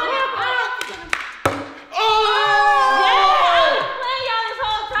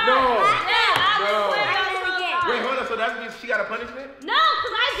 Wait, hold on. So that means she got a punishment? No,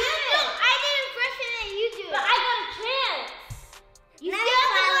 because I did it. I did it first and then you do it. But I got a chance. You still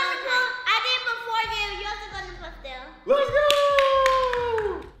have to go to pull. I did it before you. You have to go to pull still. Let's go!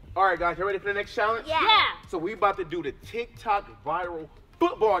 All right, guys, you ready for the next challenge? Yeah. So we about to do the TikTok viral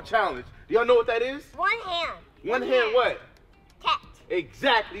football challenge. Do y'all know what that is? One hand. One hand what? Cat.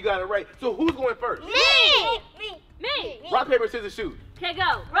 Exactly, you got it right. So who's going first? Me. Rock, paper, scissors, shoot. Okay,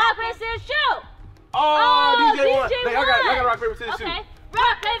 go. Rock, paper, scissors, shoot. Oh, DJ won. DJ Hey, y'all got won. rock, paper, scissors, shoot. Okay.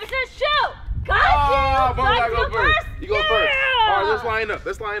 Rock, paper, scissors, shoot. Got Oh, you. Mom So I gotta go go first. You go first. Yeah. All right, let's line up.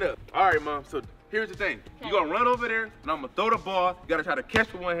 Let's line up. All right, Mom. So here's the thing. Okay. You're gonna run over there, and I'm gonna throw the ball. You gotta try to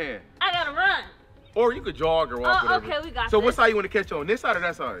catch with one hand. I gotta run. Or you could jog or walk, Oh, whatever. okay, we got So this. what side you want to catch on? This side or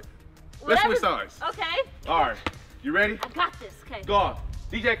that side? Let's switch sides. Okay. All right. You ready? I got this. Okay. Go on.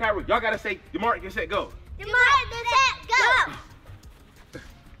 DJ Kyrie, y'all gotta say your mark, get set, go. The mark, the set, go.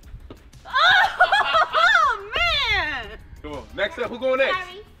 Oh man! Come on. Next up, who going next?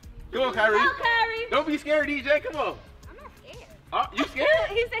 Kyrie. Come on, Kyrie. Go, Kyrie. Don't be scared, DJ. Come on. I'm not scared. Oh, you scared?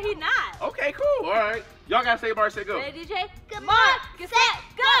 He said he's not. Okay, cool. All right. Y'all gotta say mark, set, go. Ready, DJ? Good Mark, mark, set,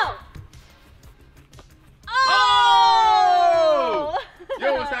 go! Oh! You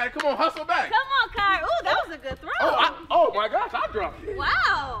almost had it. Come on, hustle back. Come on, Kyrie. Ooh, that was a good throw. Oh my gosh, I dropped it.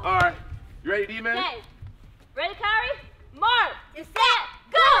 Wow. All right. You ready, D-Man? Okay. Ready, Kyrie? Mark, set,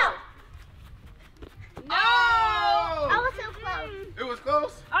 go! No! I was so close. It was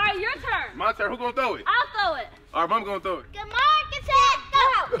close. All right, your turn. My turn. Who gonna throw it? I'll throw it. All right, Mom gonna throw it. Good mark, set, go.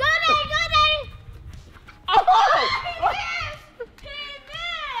 Go, Daddy, go, Daddy. Oh! He missed.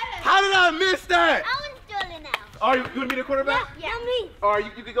 How did I miss that? I want to do it now. All right, you want to be the quarterback? Yeah, me. All right,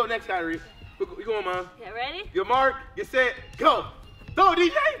 you can go next, Kyrie. You going, Mom? Okay, ready? Your mark, get set, go. Throw it,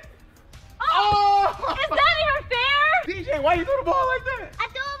 DJ. Oh! Is that even fair? DJ, why you throw the ball like that? I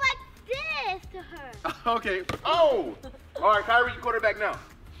threw it like this to her. Okay. Oh. All right, Kyrie, you quarterback now.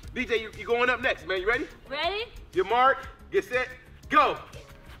 DJ, you going up next, man. You ready? Ready? Your mark, get set, go.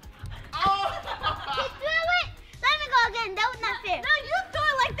 Oh! He threw it. Let me go again. That was not fair. No, you threw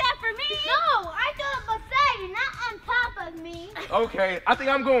it like that for me. No, I threw it beside you, not on top of me. Okay, I think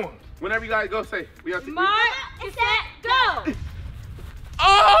I'm going. Whenever you guys go, say. We have to. Mark, set, go!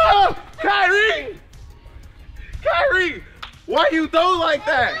 Oh! Kyrie! Kyrie! Why you throw like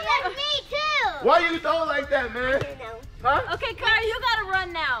that? That's me too. Why you throw like that, man? Huh? Okay, Kyrie, you gotta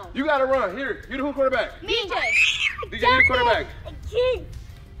run now. You gotta run. Here, you the who quarterback? DJ. DJ, you the quarterback.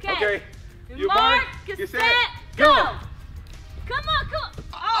 Okay. You mark, get set, go. Come on.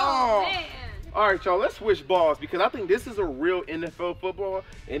 Oh, man. All right, y'all, let's switch balls because I think this is a real NFL football,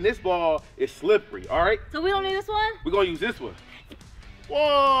 and this ball is slippery, all right? So we don't need this one? We're going to use this one. Whoa.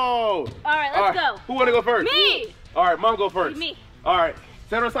 All right, let's go. Who want to go first? Me. All right, Mom, go first. Me. All right,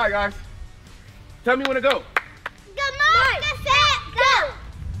 stand on the side, guys. Tell me when to go. Come on, get set, go.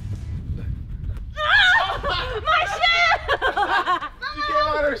 My shoe! She came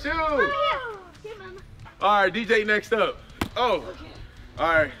out her shoe. All right, DJ next up. Oh. Okay. All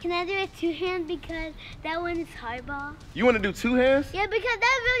right. Can I do it two-hand because that one is hardball? You want to do two hands? Yeah, because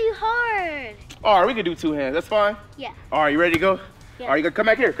that's really hard. All right, we can do two hands. That's fine. Yeah. All right, you ready to go? Yeah. All right, you gotta come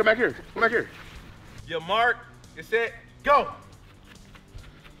back here. Come back here. Come back here. Your mark, get set, go.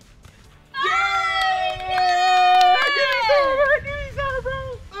 Yeah! Give me some,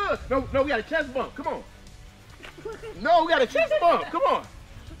 bro. No, we got a chest bump. Come on. No, we got a chest bump. Come on.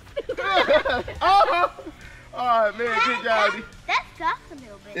 Oh, man, good job. That sucks a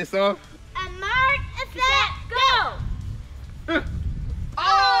little bit. It's on. A mark, a set, go.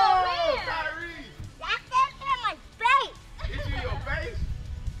 Oh, man. Kyrie. That's it in my face. Hit you in your face.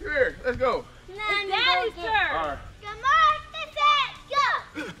 Here, let's go. It's Daddy's turn. All right. A mark, a set,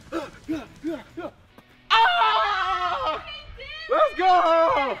 go. Oh! Let's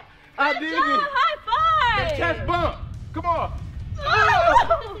go! I did it. High five. Chest bump. Come on.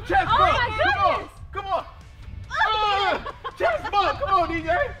 Oh. Chest Oh bump. my goodness. Come on. Chest bump. Come on,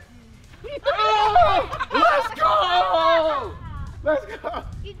 DJ. Let's go. Let's go.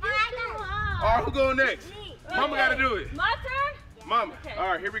 You did All right, who going next? Me. Mama got to do it. My turn? Mama. Okay. All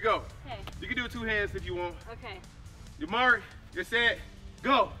right, here we go. Okay. You can do it two hands if you want. Okay. Your mark, your set,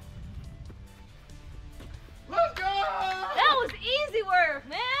 go. Let's go. That was easy work,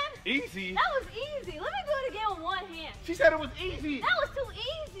 man. Easy. That was easy. Let me do it again with one hand. She said it was easy. That was too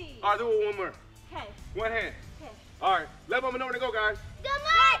easy. All right, do it one more. Okay. One hand. Okay. All right, let Mama know where to go, guys. The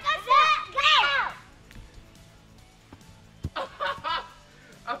mark, a set, go.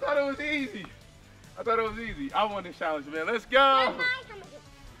 I thought it was easy. I won this challenge, man. Let's go.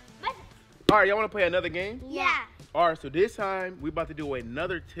 All right, y'all want to play another game? Yeah. All right, so this time we're about to do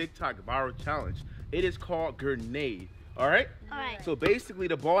another TikTok viral challenge. It is called Grenade. All right? All right. So basically,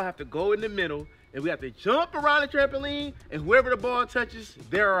 the ball have to go in the middle, and we have to jump around the trampoline, and whoever the ball touches,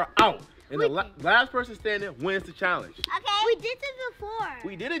 they're out. And the last person standing wins the challenge. Okay. We did this before.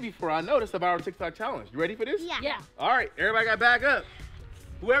 We did it before. I know this is a viral TikTok challenge. You ready for this? Yeah. Yeah. All right, everybody got back up.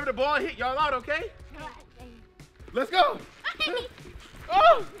 Whoever the ball hit, y'all out, okay? Let's go.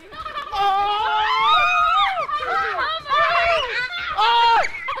 Oh!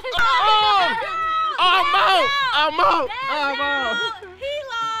 I'm out. He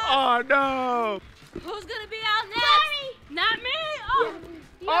lost. Oh no. Who's gonna be out next? Not me. Oh,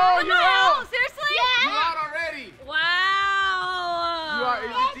 Oh, you're out. Seriously? You're out already. Wow. You are.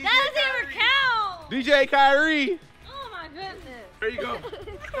 That doesn't even count. DJ Kyrie. Oh my goodness. There you go.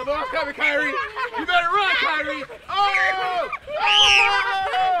 The ball's coming, Kyrie. You better run, Kyrie. Oh!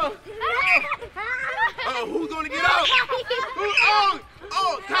 Oh, who's gonna get out?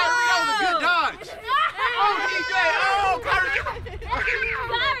 Oh, Kyrie, that was a good dodge. Oh, DJ. Oh, Kyrie.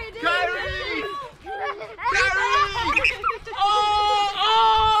 Kyrie.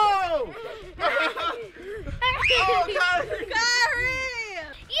 Oh! Oh, Kyrie.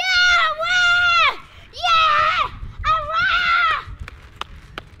 Yeah, win! Yeah! I won!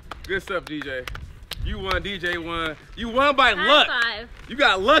 Good stuff, DJ. You won, DJ won. You won by luck. High five. You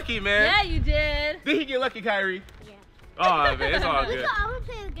got lucky, man. Yeah, you did. Did he get lucky, Kyrie? Yeah. Oh, man, it's all good. I want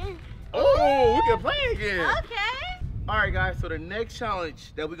to play again. Oh, we can play again. Okay. All right, guys, so the next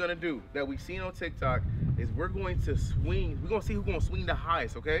challenge that we're going to do, that we've seen on TikTok, is we're going to swing. We're going to see who's going to swing the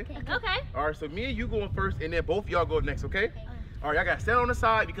highest, okay? Okay. All right, so me and you going first, and then both of y'all go next, okay? All right, y'all got to stand on the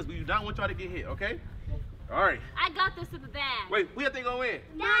side because we do not want y'all to get hit, okay? All right. I got this in the bag. Wait, who you think going to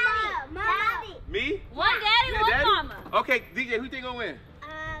win? Mommy. Me? One daddy, Yeah, one Daddy? mama. Okay, DJ, who you think going to win?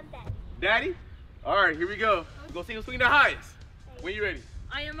 Daddy. Daddy? All right, here we go. We're going to see who's swinging the highest. When you ready?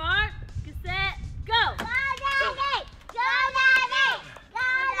 On your mark, get set, go. Go, Daddy! Go, Daddy! Go,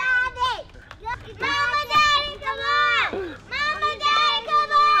 Daddy! Mama, Daddy, come on! Mama, Daddy,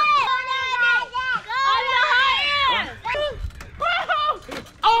 come on! Go, Daddy! Go, On the highest.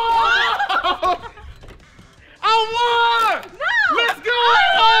 Oh! I won! No! Let's go! I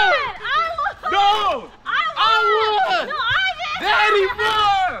won! No! I won! No, I didn't! Daddy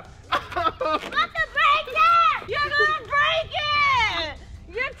won! About to break it! You're gonna break it!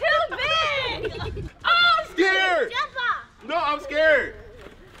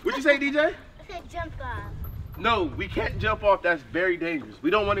 you say, DJ? I said jump off. No, we can't jump off. That's very dangerous. We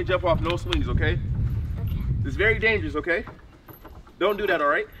don't want to jump off no swings, okay? Okay. It's very dangerous, okay? Don't do that, all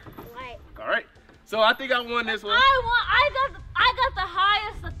right? Right. All right. So I think I won this one. I got the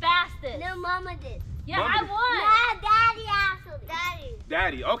highest, the fastest. No, Mama did. Yeah, Mama I did. won. Daddy actually. Daddy.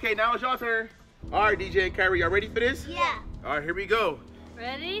 Daddy. Okay, now it's your turn. All right, DJ and Kyrie, y'all ready for this? Yeah. All right, here we go.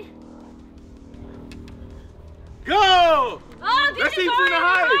 Ready? Go! Oh, Let's see DJ's who's the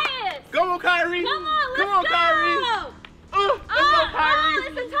already highest. Come on, Kyrie. Come on, let's Come on, go. Kyrie. Let's go, Kyrie. Oh,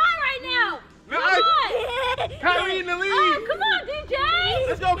 it's a tie right now. No, Come on. Kyrie in the lead. Oh, come on, DJ.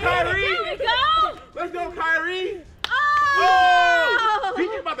 Let's go, Kyrie. There we go. Let's go, Kyrie. Oh.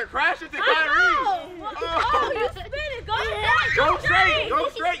 DJ about to crash into Kyrie. I know. Oh, you spin it. Go straight. Go straight. Go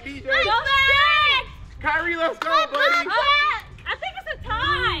straight, DJ. Go straight. Kyrie, let's go, buddy. I think it's a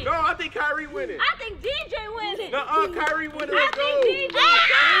tie. No, I think Kyrie winning. I think DJ wins. Nuh-uh, Kyrie winning. I Let's go. think DJ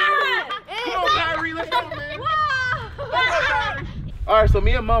Come on, Kyrie. Let's go, man. Whoa. Let's go, Kyrie. All right, so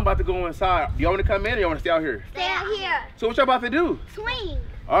me and Mom about to go inside. Do y'all want to come in or y'all want to stay out here? Stay out here. So what y'all about to do? Swing.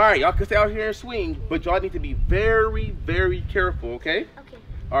 All right, y'all can stay out here and swing, but y'all need to be very, very careful, okay? Okay.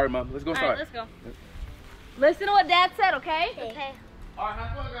 All right, Mom, let's go All inside. right, let's go. Listen to what Dad said, okay? Okay. All right,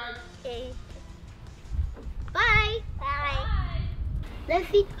 have fun, guys. Okay. Bye. Bye. Let's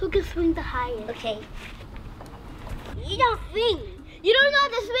see who can swing the highest. Okay. You don't swing. You don't know how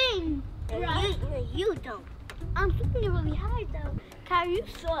to swing. You don't. I'm swinging really high though. Kyrie, you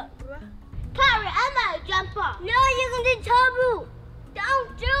suck, bro. Kyrie, I'm gonna jump off. No, you're gonna trouble.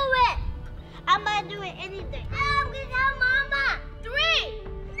 Don't do it. I'm gonna do it anything. I'm gonna tell Mama. 3,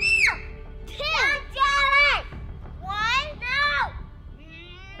 2, 1. No.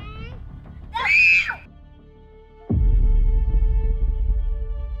 No.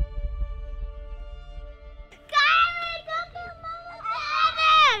 Kyrie, go get Mama.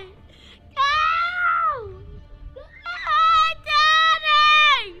 Daddy. Go.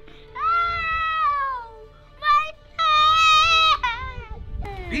 Daddy. Oh,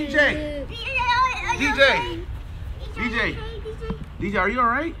 my head. DJ. DJ, are you all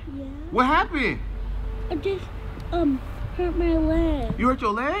right? Yeah. What happened? I just hurt my leg. You hurt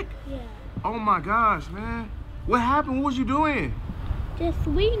your leg? Yeah. Oh my gosh, man. What happened? What was you doing? Just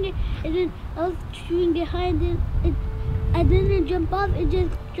swinging, and then I was shooting behind it. I didn't jump off. It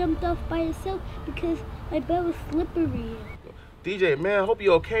just jumped off by itself because my bed was slippery. DJ, man, I hope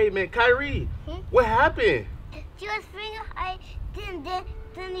you're okay, man. Kyrie, what happened? She was swinging high,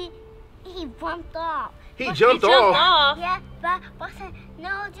 then he bumped off. He jumped off. Yeah, but I said, no,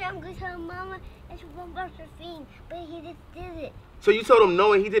 I'm going to tell Mama and she bumped off her thing, but he just did it. So you told him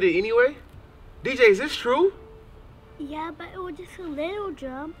no and he did it anyway? DJ, is this true? Yeah, but it was just a little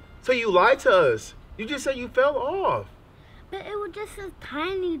jump. So you lied to us. You just said you fell off. But it was just a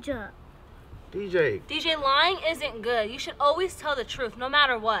tiny jump. DJ, lying isn't good. You should always tell the truth, no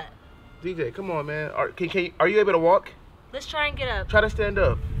matter what. DJ, come on, man. Are you able to walk? Let's try and get up. Try to stand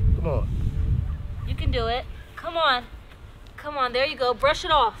up. Come on. You can do it. Come on. Come on, there you go. Brush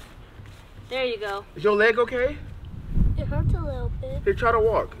it off. There you go. Is your leg okay? It hurts a little bit. Here, try to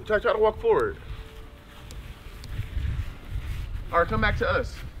walk. Try to walk forward. All right, come back to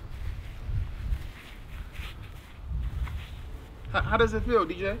us. How does it feel,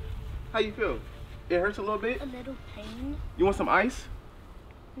 DJ? How you feel? It hurts a little bit? A little pain. You want some ice?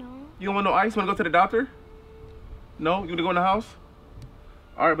 No. You don't want no ice? Want to go to the doctor? No? You want to go in the house?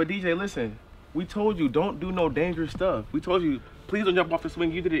 All right, but DJ, listen. We told you don't do no dangerous stuff. We told you, please don't jump off the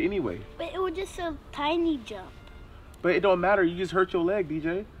swing. You did it anyway. But it was just a tiny jump. But it don't matter. You just hurt your leg,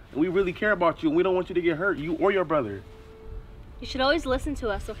 DJ. And we really care about you. And we don't want you to get hurt, you or your brother. You should always listen to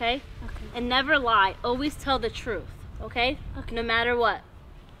us, okay? Okay. And never lie. Always tell the truth, okay? Okay. No matter what.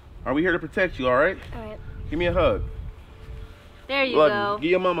 Are we here to protect you, all right? All right. Give me a hug. There you Love go. you.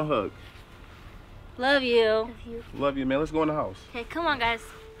 Give your mom a hug. Love you. Love you. Love you, man. Let's go in the house. Okay, come on, guys.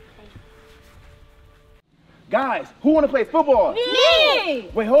 Guys, who want to play football? Me!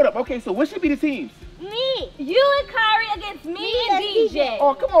 Wait, hold up. Okay, so what should be the teams? Me! You and Kyrie against me and DJ.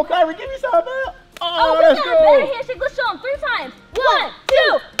 Oh, come on, Kyrie. Give me some, man. Oh, let's we got a better go. handshake. Let's show them 3 times. 1,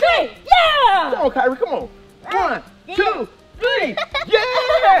 2, 3. Yeah! Come on, Kyrie. Come on. 1, 2, 3.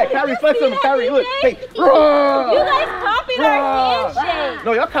 Yeah! Kyrie, flex on him. Kyrie, look. Hey. You guys copied our handshake.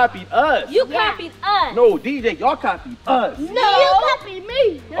 No, y'all copied us. You copied us. No, DJ, y'all copied us. No. You copied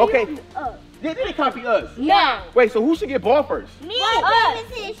me. Okay. They didn't copy us. No. Wait, so who should get ball first? Me, Us. paper,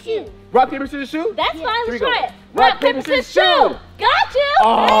 scissors, shoot. Rock, paper, scissors, shoot? That's fine. Here we Let's try go. it. Rock, paper, scissors, shoot. Got you.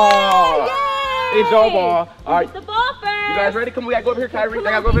 Oh. Yay. It's your ball. All right. The ball first. You guys ready? Come on, we gotta go over here, Kyrie. I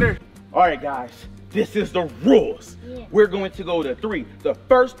gotta go over there. All right, guys. this is the rules. Yeah. We're going to go to 3. The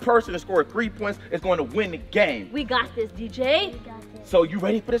first person to score 3 points is going to win the game. We got this, DJ. We got this. So you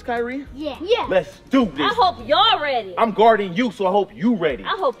ready for this, Kyrie? Yeah. Let's do this. I hope y'all ready. I'm guarding you, so I hope you ready.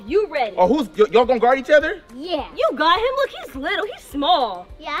 I hope you ready. Oh, y'all gonna guard each other? Yeah. You got him. Look, he's little. He's small.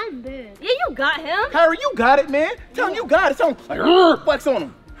 Yeah, I'm big. Yeah, you got him. Kyrie, you got it, man. Tell him you got it. Tell him, like, flex on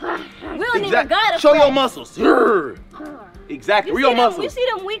him. We don't even got it. Show your muscles. Exactly. Real muscles. You see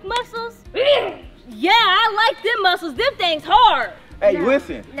them weak muscles? Yeah, I like them muscles. Them things hard. Hey,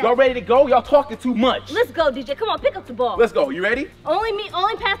 listen. Y'all ready to go? Y'all talking too much. Let's go, DJ. Come on, pick up the ball. Let's go. You ready? Only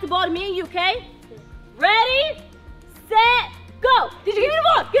pass the ball to me and you, okay? Ready, set, go. DJ, give me the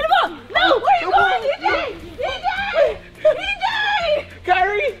ball. Give me the ball. No, where are you going, DJ? DJ! DJ!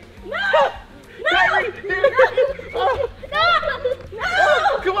 Kyrie! No! No! Kyrie! No! No!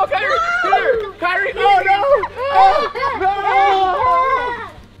 Come on, Kyrie! Here! Kyrie! Oh, no! Oh, no!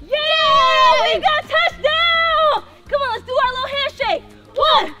 Yeah! We got touchdown! Come on, let's do our little handshake.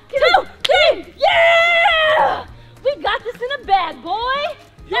 1, 2, 3! Yeah! We got this in a bag, boy.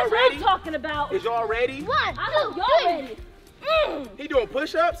 Y'all That's ready? what I'm talking about. Is y'all ready? 1, I hope y'all ready. He doing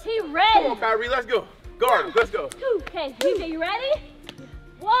push-ups? He ready. Come on, Kyrie, let's go. Guard him, let's go. Okay, DJ, you ready?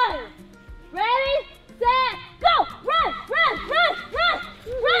 1, ready, set, go! Run, run, run, run!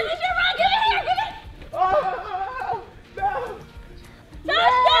 Run, DJ, run! Get in here, get in! Oh, no!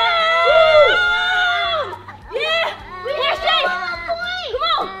 Touchdown! Yeah! We handshake! Come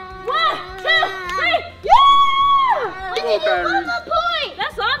on! 1, 2, 3! Yeah! Come on, Kyrie. One more point.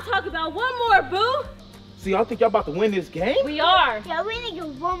 That's what I'm talking about. One more, boo! See, y'all think y'all about to win this game? We are. Yeah, we need to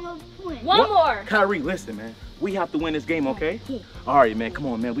get one more point. One more. Kyrie, listen, man. We have to win this game, okay? Yeah. All right, man. Come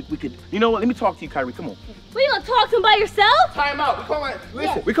on, man. We could. You know what? Let me talk to you, Kyrie. Come on. What, you gonna talk to him by yourself? Time out. We calling it.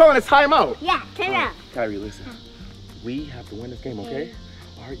 Listen. We calling it time out. Yeah, turn out. Kyrie, listen. We have to win this game, okay?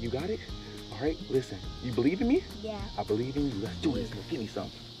 All right, you got it. All right, listen. You believe in me? Yeah. I believe in you. Let's do this. Give me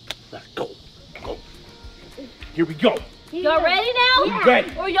some. Let's go. Go. Here we go. Y'all ready now? We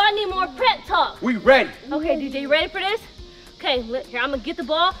ready. Or y'all need more prep talk? We ready. Okay, DJ, you ready for this? Okay, here, I'm gonna get the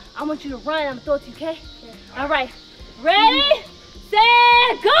ball. I want you to run. I'm gonna throw it to you, okay? All right. Ready,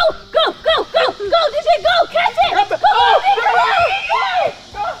 set, go, go, go, go, go, DJ, go, catch it. Come on, DJ, go.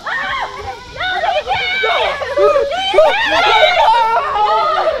 No,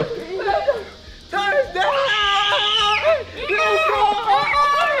 Touchdown!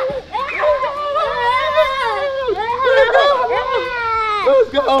 Let's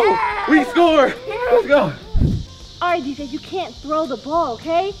go. We scored. Let's go. All right, DJ, you can't throw the ball,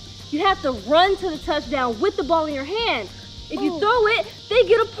 okay? You have to run to the touchdown with the ball in your hand. If you throw it, they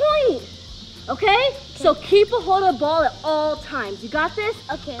get a point, okay? So keep a hold of the ball at all times. You got this?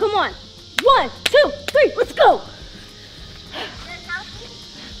 Okay. Come on. 1, 2, 3, let's go.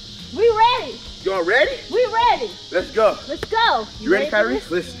 We ready. Y'all ready? We ready. Let's go. Let's go. You ready, for Kyrie? this?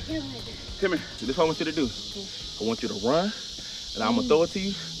 Listen. Come here. This is what I want you to do. I want you to run, and I'm gonna throw it to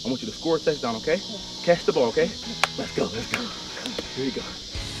you. I want you to score a touchdown, okay? Catch the ball, okay? Let's go. Let's go. Here we go.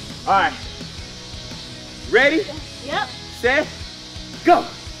 All right. Ready? Yep. Set. Go.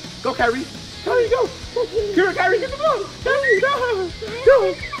 Go, Kyrie. Kyrie, go. Here, Kyrie, get the ball. Kyrie, go.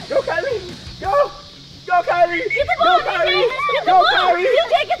 Go. Go, Kyrie. Go. Go, Kyrie. Get the ball, Go, Kyrie. DJ. Get the Go, ball. Kyrie. You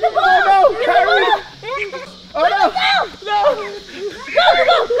can't get the ball. Oh, no, Get Kyrie. the ball. Oh, no. No. Go,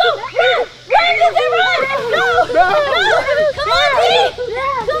 go, go. Run, run, DJ, run. Go. No. Come on, D.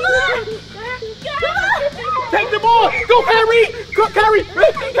 Come on. Come on. Take the ball. Go, Kyrie. Go, Kyrie.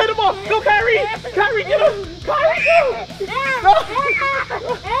 Take the ball. Go, Kyrie. Kyrie, get him. Kyrie,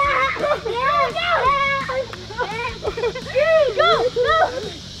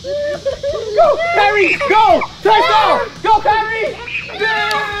 go. Kyrie, go. Touchdown. Go, Kyrie.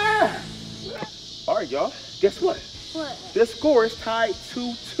 Yeah. All right, y'all. Guess what? What? The score is tied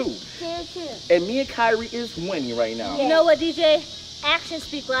 2-2. And me and Kyrie is winning right now. You know what, DJ? Actions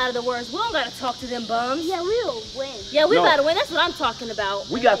speak louder than words. We don't gotta talk to them bums. Yeah, we will win. Yeah, we No. gotta win. That's what I'm talking about.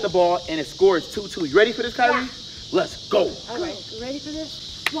 We got the ball and the score is 2-2. You ready for this, Kyrie? Yeah. Let's go. All right, you ready for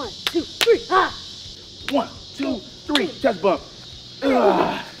this? 1, 2, 3. Ah! 1, 2, 3. Chest bump.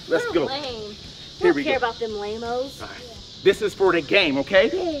 Ugh. Let's You're go. lame. Here Don't we care go. about them lamos. All right. This is for the game, okay?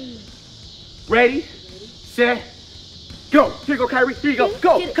 Ready, set, go. Here you go, Kyrie. Here you go.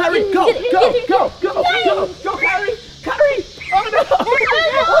 Go, Get it, Kyrie. get it, Go, get it, go, get it, go, get go, it. go, go, Kyrie. Kyrie. Oh, no.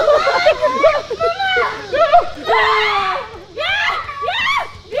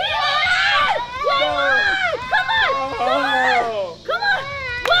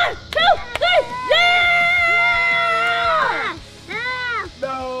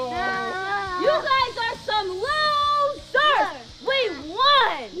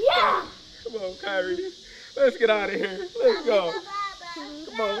 Kyrie. Let's get out of here. Let's go.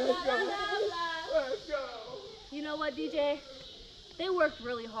 Come on, let's go. Let's go. You know what, DJ? They worked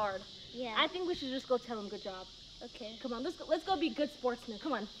really hard. Yeah. I think we should just go tell them good job. Okay. Come on, let's go be good sportsmen.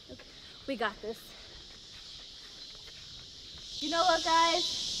 Come on. Okay. We got this. You know what,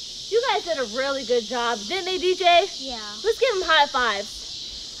 guys? You guys did a really good job, didn't they, DJ? Yeah. Let's give them high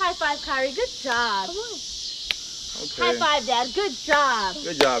fives. High five, Kyrie. Good job. Come on. Okay. High five, Dad. Good job.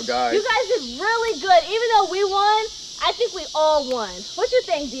 Good job, guys. You guys did really good. Even though we won, I think we all won. What you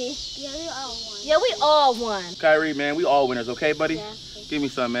think, D? Yeah, we all won. Yeah, we all won. Kyrie, man, we all winners, okay, buddy? Yeah. Give me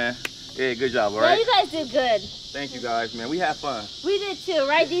some, man. Yeah, good job, all Yeah, right? you guys did good. Thank you, guys, man. We had fun. We did too,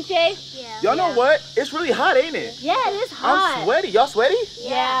 right, DJ? Yeah. Y'all know what? It's really hot, ain't it? Yeah, it is hot. I'm sweaty. Y'all sweaty?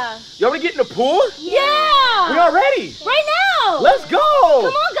 Yeah. Y'all want to get in the pool? Yeah. We all ready. Right now. Let's go. Come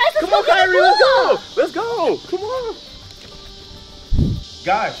on, guys. Let's Come go on, get in the Kyrie. Let's go. pool. Let's go. Come on.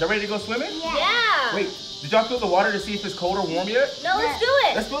 Guys, y'all ready to go swimming? Yeah. Wait, did y'all feel the water to see if it's cold or warm yet? No, let's do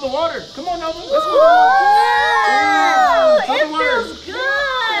it. Let's feel the water. Come on, Nova. Let's Woo! go. Feel It the water. feels good.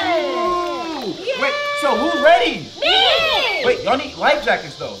 Ooh. Yeah. Wait, so who's ready? Me. Wait, y'all need life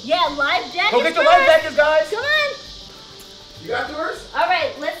jackets though. Yeah, life jackets. Go get your first. life jackets, guys. Come on. You got yours? All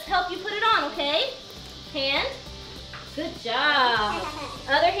right, let's help you put it on, okay? Hand. Good job.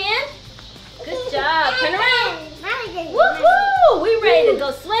 Other hand. Good job. Turn around. Woohoo! We ready to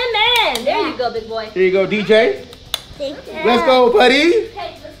go swimming. There you go, big boy. Here you go, DJ. Thank you. Let's go, buddy.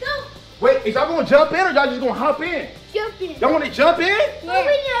 Okay, let's go. Wait, is y'all gonna jump in or y'all just gonna hop in? Jump in. Y'all wanna jump in? Yeah. We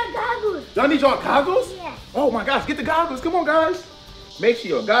need our goggles. Y'all need y'all goggles? Yeah. Oh my gosh, get the goggles. Come on, guys. Make sure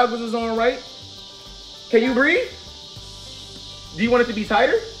your goggles is on right. Can you breathe? Do you want it to be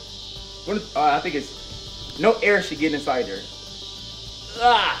tighter? I think it's no air should get inside there.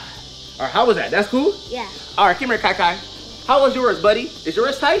 Ah. All right, how was that? That's cool? Yeah. All right, come here, Kai Kai. How was yours, buddy? Is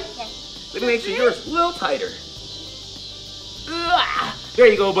yours tight? Yes. Let me make sure yours is a little tighter. Ah. There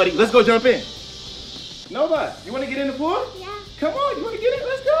you go, buddy. Let's go jump in. Nova, you want to get in the pool? Yeah. Come on, you want to get in?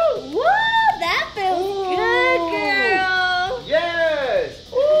 Let's go. Woo! That feels good, girl. Yes.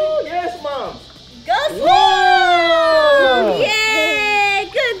 Ooh, yes, Mom. Go swim! Whoa. Yay!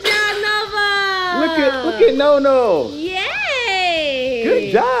 Good job, Nova. Look at No. Yay!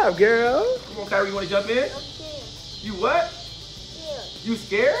 Good job, girl. Come on, Kyrie, you want to jump in? Okay. You what? Yeah. You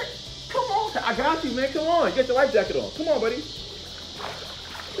scared? Come on, I got you, man. Come on, get your life jacket on. Come on, buddy.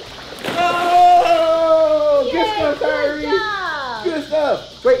 Oh, good stuff, Kyrie. Good job. Good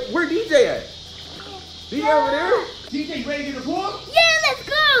stuff. Wait, where DJ at? DJ over there? DJ, you ready to get in the pool? Yeah, let's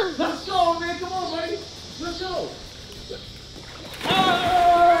go. Let's go, man. Come on, buddy. Let's go.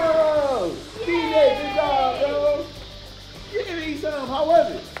 Oh, DJ, good job, bro. Give me some. How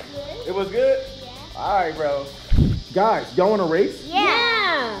was it? Good. It was good? Yeah. All right, bro. Guys, y'all want to race?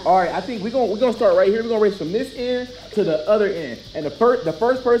 Yeah. All right, I think we're gonna start right here. We're gonna race from this end to the other end, and the first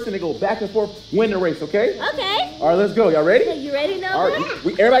person to go back and forth win the race. Okay? Okay. All right, let's go. Y'all ready? You ready, Nova? All right,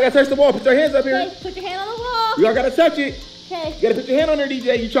 everybody gotta touch the ball. Put your hands up here. Okay, put your hand on the wall. Y'all gotta touch it. Okay. You gotta put your hand on there,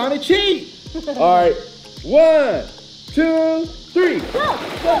 DJ. You trying to cheat? All right, 1, 2, 3. Go.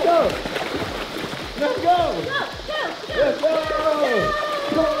 Let's go. Let's go. Go. Let's go.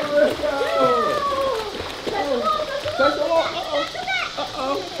 Come on, let's go. Touch the wall.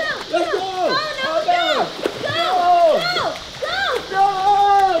 Uh-oh. Let's go. Oh, no, go. Go.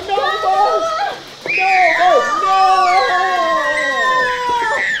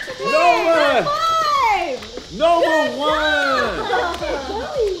 No, Nova won.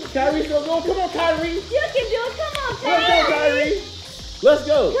 Kyrie, still go. Come on, Kyrie. You can do it. Come on, Let's go, Kyrie. Let's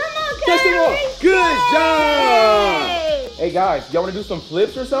go. Come on, Touch the wall. Kyrie. Good job. Yay. Hey, guys, y'all want to do some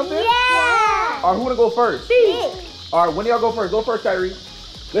flips or something? Yeah. All right, who want to go first? Me. All right, when do y'all go first? Go first, Kyrie.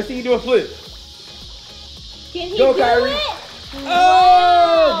 Let's see you do a flip. Can he Go, do Kyrie. it?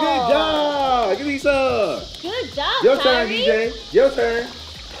 Oh, good job. Give me some. Good job, Your turn, Kyrie. DJ. Your turn.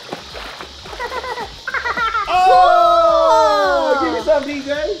 Oh, give me some,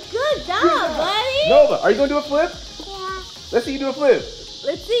 DJ. Good job, buddy. Nova, are you going to do a flip? Yeah. Let's see you do a flip.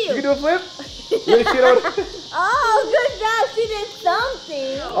 Let's see You you. can do a flip? You ready to sit on Oh, good job. She did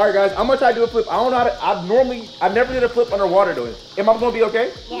something. All right, guys, I'm going to try to do a flip. I don't know how to, I've never did a flip underwater, though. Am I going to be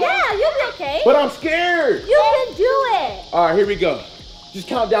okay? Yeah, you'll be okay. But I'm scared. You can do it. All right, here we go. Just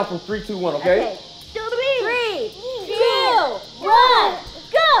count down from 3, 2, 1, okay? 3, 2, 1,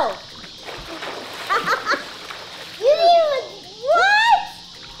 go. You didn't What?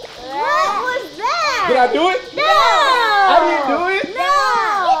 What was that? Did I do it? No. I didn't do it? No.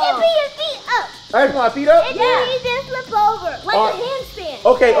 You can put your feet up. I have my feet up? And then you just flip over. Like All a right. handstand.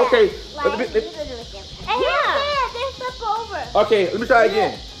 Okay, okay. Like, Let me- you can do it again. And handstand, then flip over. Okay, let me try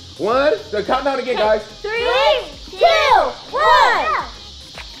again. 1. The countdown again, guys. 3, 2, 1.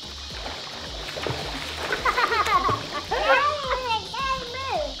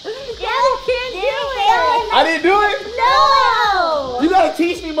 I didn't do it? No! You gotta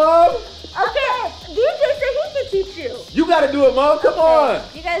teach me, Mom. Okay, DJ said he can teach you. You gotta do it, Mom. Come on.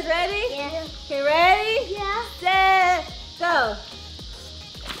 You guys ready? Yeah. Okay, ready? Yeah. Set, go.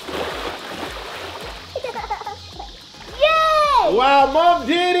 Yay! Wow, Mom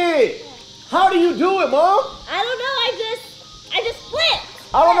did it. How do you do it, Mom? I don't know, I just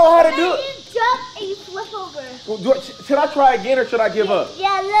flipped. I don't know how to do it. You jump and you flip over. Well, should I try again or should I give up?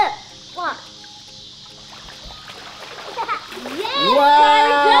 Yeah, look. Watch. Yes, Wow.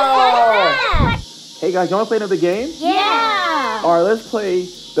 just like that. Hey guys, you wanna play another game? Yeah. All right, let's play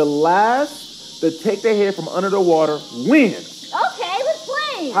the last to take their head from under the water wins. Okay, let's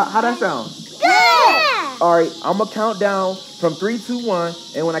play. How that sound? Good. All right, I'm gonna count down from 3, 2, 1,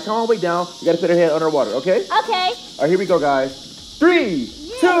 and when I count all the way down, you gotta put your head under the water, okay? Okay. All right, here we go, guys. 3,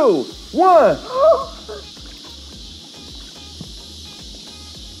 2, 1.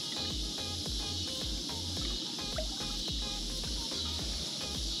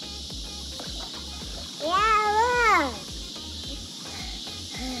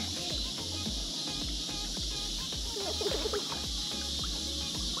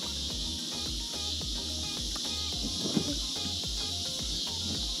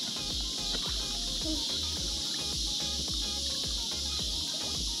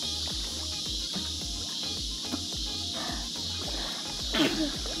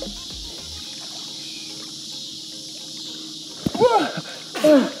 Yeah,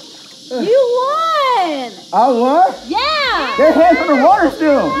 look. You won. I won? Yeah. Their head's underwater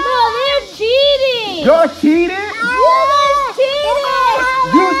still. No, they're cheating. Y'all cheated? You guys cheated.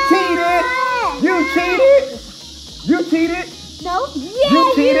 You cheated? You cheated? You cheated? No? Yeah, You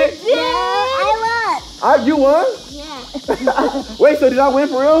cheated? did. I You won? won. Yeah. Wait, so did I win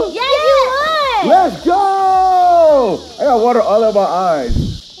for real? Yeah, you won. Let's go! I got water all over my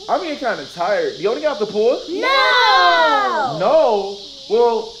eyes. I'm getting kind of tired. Do you want to get out the pool? No. No?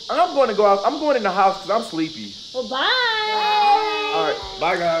 Well, I'm going to go out. I'm going in the house because I'm sleepy. Well, bye. All right,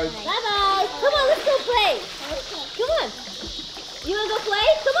 bye guys. Bye-bye. Come on, let's go play. Come on. You want to go play?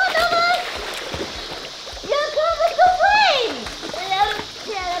 Come on, Nova. Yeah, come on, let's go play.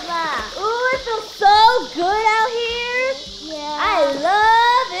 Ooh, it feels so good out here. Yeah. I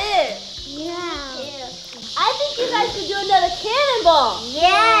love it. Yeah. I think you guys should do another cannonball.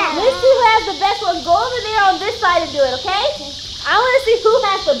 Yeah. Let's see who has the best one. Go over there on this side and do it, okay? I want to see who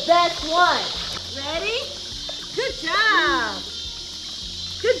has the best one. Ready? Good job.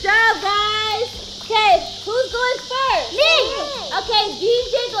 Good job, guys. Okay, who's going first? Me. Okay,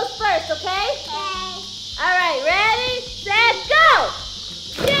 DJ goes first, okay? Okay. All right, ready, set, go.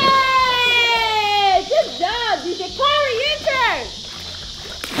 Yay! Good job, DJ. Kyrie, your turn.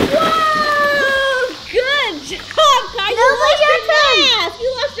 Whoa! Good job, Kyrie. You lost your mask. You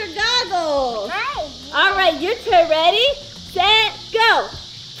lost your goggles. Hi. All right, your turn. Ready, set, go.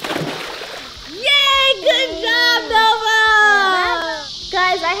 Yay! Good job, Nova.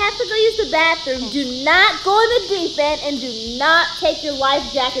 Guys, I have to go use the bathroom. Do not go in the deep end and do not take your life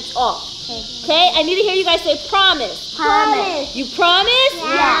jackets off. Okay? I need to hear you guys say promise. Promise. You promise?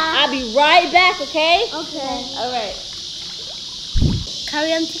 Yeah. I'll be right back, okay? Okay. All right.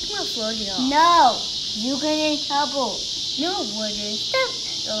 Carrie, I'm taking my clothes off. No. You get in trouble. No, wouldn't. Stop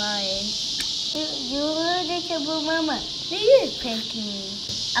lying. You heard the trouble, Mama. You're pranking me.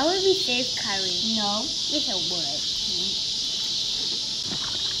 I would be safe, Carrie. No. Yes, I would.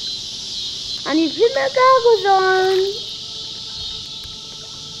 I need to put my goggles on.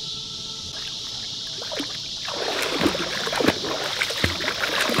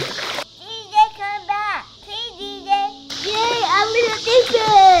 DJ, come back. Please, DJ. Yay, I'm in the deep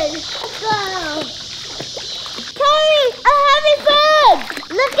end. Let's go. Carrie, I'm having fun.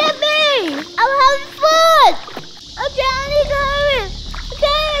 Look at me. I'm having fun. Okay, I need to hurry.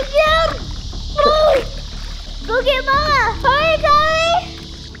 Okay, jump. Oh. Go get Mama. Hurry, Carrie.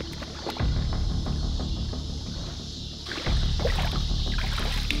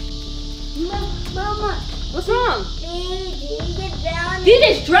 Mama. What's wrong? DJ's drowning.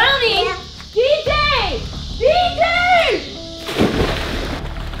 DJ's drowning? Yeah. DJ! DJ!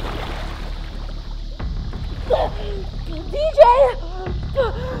 DJ!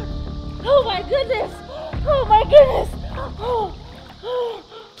 Oh my goodness! Oh my goodness!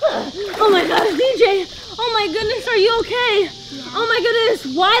 Oh my gosh, DJ! Oh my goodness, are you okay? Yeah. Oh my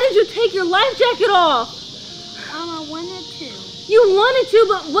goodness, why did you take your life jacket off? I wanted to. You wanted to,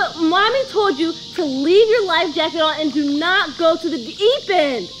 but what Mommy told you to leave your life jacket on and do not go to the deep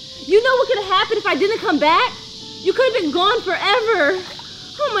end. You know what could have happened if I didn't come back? You could have been gone forever.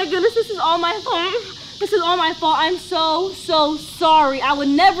 Oh my goodness, this is all my fault. This is all my fault. I'm so sorry. I would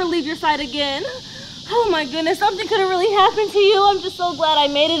never leave your side again. Oh my goodness, something could have really happened to you. I'm just so glad I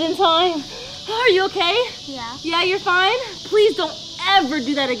made it in time. Are you okay? Yeah. Yeah, you're fine? Please don't ever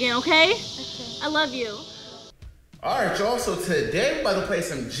do that again, okay? Okay. I love you. All right, y'all, so today we're about to play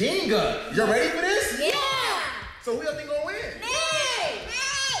some Jenga. You ready for this? Yeah. So who y'all think gonna win?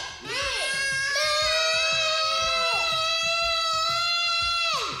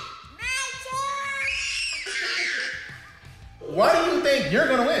 Why do you think you're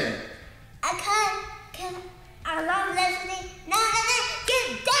gonna win? I lost yesterday. Now I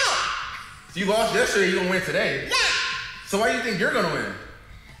get that. So you lost yesterday, you're gonna win today? Yeah. So why do you think you're gonna win?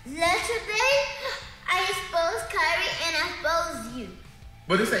 Yesterday, I exposed Kyrie and I exposed you.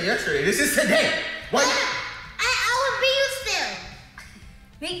 But this ain't yesterday, this is today. Why? I will beat you still.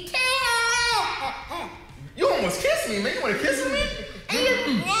 Me too. You almost kissed me, man. You wanna kiss me? And you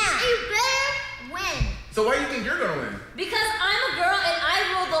better win. So why do you think you're gonna win? Because I'm a girl and I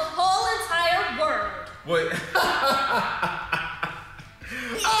rule the whole entire world. What?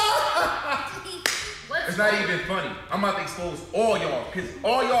 It's not even funny. I'm about to expose all y'all, because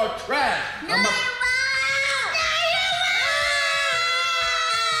all y'all trash. No, you won't.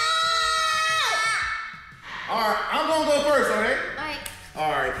 All right, I'm gonna go first, okay?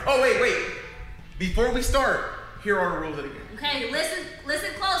 All right. Oh, wait. Before we start, here are the rules of the game. Okay,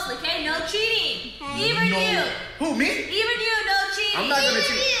 listen closely, okay? No cheating. No. Who, me? Even you, no cheating. I'm not gonna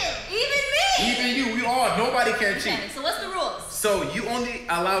cheat. Even me. Even you, we all, nobody can cheat. Okay, so what's the rules? So you only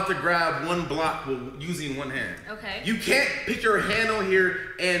allowed to grab one block using one hand. Okay. You can't pick your hand on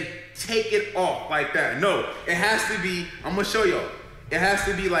here and take it off like that. No, it has to be, I'm gonna show y'all. It has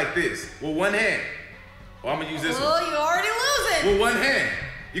to be like this, with one hand. Well, I'm gonna use this one. Oh, you're already losing. With one hand.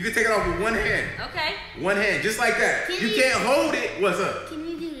 You can take it off with one hand. Okay. One hand, just like that. You can't hold it. What's up? Can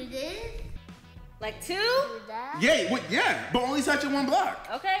you do this? Like two? Do that? Yeah, but only touching one block.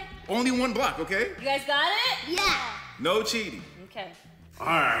 Okay. Only one block, okay? You guys got it? Yeah. No cheating. Okay. All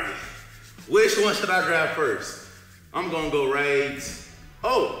right. Which one should I grab first? I'm gonna go right.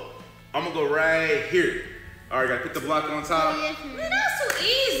 Oh, I'm gonna go right here. All right, gotta put the block on top. Man, that's too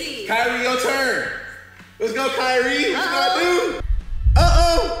easy. Kyrie, your turn. Let's go, Kyrie. What you gonna do?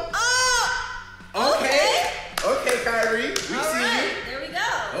 Okay. Okay, Kyrie. We see you. There we go.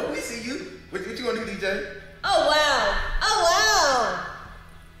 Oh, we see you. What you gonna do, DJ? Oh, wow.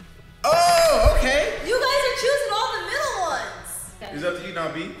 Oh, okay. You guys are choosing all the middle ones. Okay. It's up to you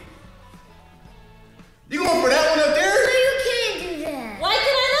now, B. You going for that one up there? So you can't do that. Why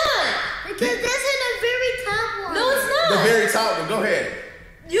can I not? Because this is the very top one. No, it's not. The very top one. Go ahead.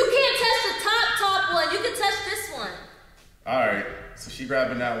 You can't touch the top one. You can touch this one. All right. So she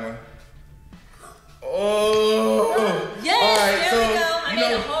grabbing that one. Oh. Yes, All right, there we go. I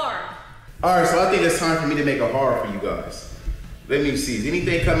made it hard. All right, so I think it's time for me to make it hard for you guys. Let me see. Is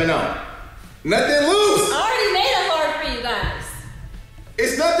anything coming out? Nothing loose. I already made it hard for you guys.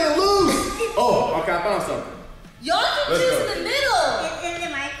 It's nothing loose. Oh, okay, I found something. Y'all can Let's choose go. in the middle. Is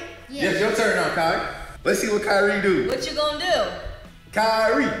it Michael? Yes, your turn now, Kai. Let's see what Kyrie do. What you gonna do?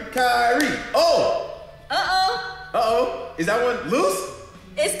 Kyrie. Oh. Uh-oh. Is that one loose?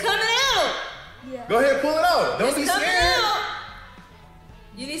 It's coming out. Yeah. Go ahead, pull it out. Don't be It's coming scared. out.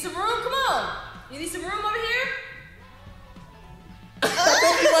 You need some room? Come on. You need some room over here? I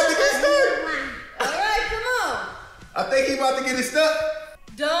think he about to get stuck. All right, come on. I think he about to get it stuck.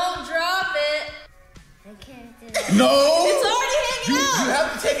 Don't drop it. I can't do that. No. It's already hanging out. You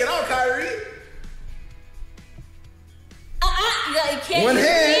have to take it out, Kyrie. You can't One use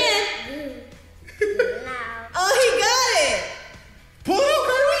your hand. No. Oh, he got it. Pull it out,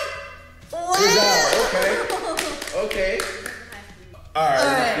 Kyrie. Wow. Good job. Okay. All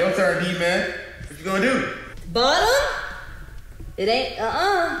right. Your turn, D-Man. What you gonna do? Bottom? It ain't,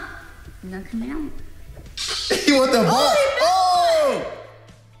 Not coming out. You want the ball? he Oh!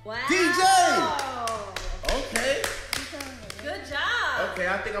 Wow. DJ! Okay. Good job. Okay,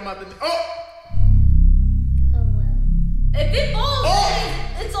 I think I'm about to. Oh! Oh well. If it falls,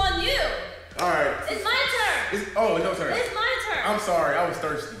 Oh. it's on you. All right. It's my turn. It's your turn. It's my turn. I'm sorry, I was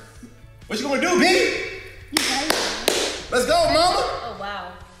thirsty. What you gonna do, B? You guys. Let's go, mama. Oh,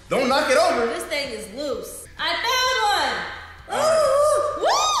 wow. Don't knock it over. This thing is loose. I found one. All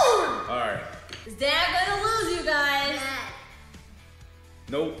Woo! All right. Is Dad gonna lose, you guys?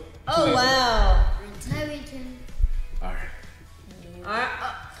 Nope. Oh, wow. Kyrie turn. All right.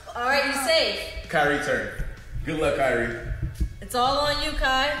 All right, you safe. Kyrie turn. Good luck, Kyrie. It's all on you,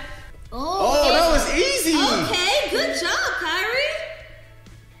 Kai. Oh, that was easy. Okay, good job, Kyrie.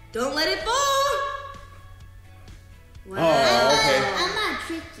 Don't let it fall. Wow. Oh, okay. I'm not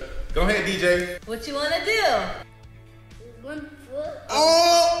tricky. Go ahead, DJ. What you want to do? 1 foot.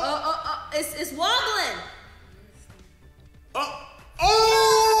 Oh, it's wobbling. Oh!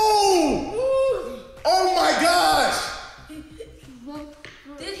 Oh my gosh!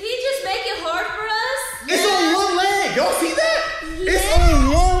 Did he just make it hard for us? It's on one leg. Y'all see that? It's on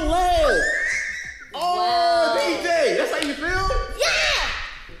one leg. Oh, Wow. DJ, that's how you feel? Yeah!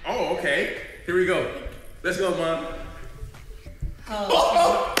 Oh, okay. Here we go. Let's go, Mom.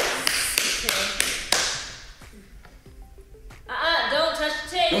 Oh. Don't touch the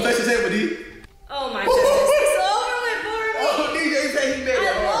tape. Don't touch the table, D. Oh my goodness. It's over with for me. Oh, DJ said he made it I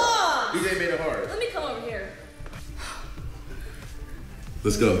hard. lost. DJ made it hard. Let me come over here.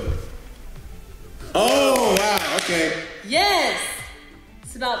 Let's go. Oh, wow. Okay. Yes.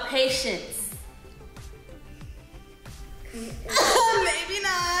 It's about patience. Maybe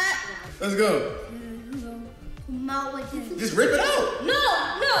not. Let's go. Just rip it out. No.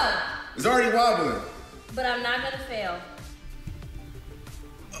 It's already wobbling. But I'm not gonna fail.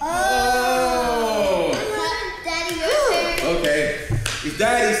 Oh. Daddy, your turn. Okay. It's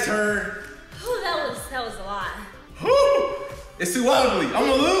Daddy's turn. Oh, that was a lot. Whew. It's too wobbly. I'm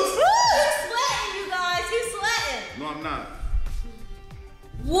gonna lose. He's sweating, you guys. He's sweating. No, I'm not.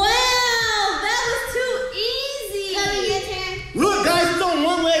 Wow, that was too easy. Chloe, your turn. Look, guys, it's on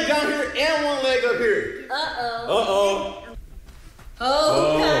one leg down here and one leg up here. Uh-oh.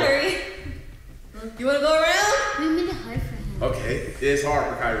 Oh. Kyrie. You want to go around? We made it hard for him. Okay, it's hard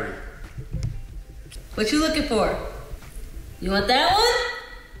for Kyrie. What you looking for? You want that one?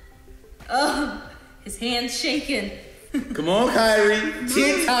 Oh, his hand's shaking. Come on, Kyrie.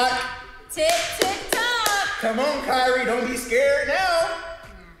 Tick tock. Tick, tick, tock. Come on, Kyrie. Don't be scared now.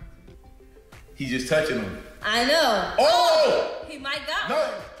 He's just touching him. I know. Oh! He might got No,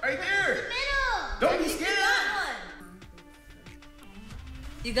 one. right there. Middle. Don't be You scared. got one.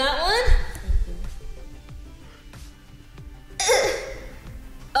 You got one?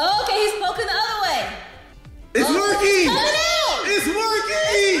 Oh, okay, he's poking the other way. It's working. Coming out. It's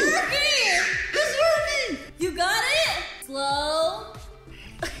working. It's working. It's working. You got it? Slow.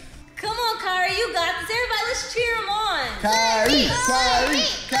 Come on, Kyrie, you got this. Everybody, let's cheer him on. Kyrie, Kyrie,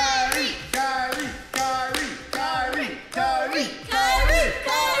 Kyrie, Kyrie, Kyrie, Kyrie, Kyrie, Kyrie, Kyrie,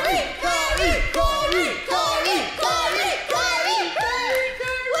 Kyrie, Kyrie, Kyrie, Kyrie, Kyrie,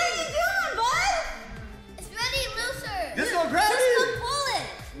 What are you doing, bud? It's really looser. Just go grab Just it. come pull it.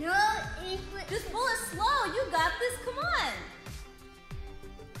 No, it's Just pull it slow. You got this. Come on.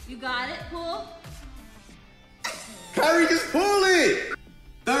 You got it. Pull. Kyrie, just pull it.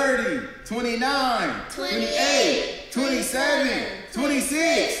 30, 29, 28, 27,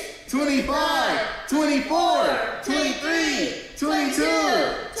 26, 25, 24, 23, 22,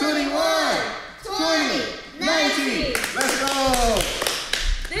 21, 20, 19. Let's go.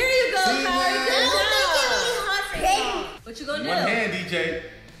 There you go, See Kyrie. that? Good really job. hard for him. What you gonna do? One hand, DJ.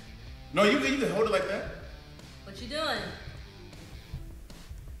 No, you can hold it like that. What you doing?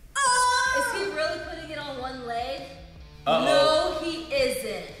 Is he really putting it on one leg? Uh-oh. No, he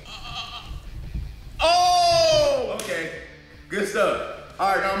isn't. Oh! Okay. Good stuff.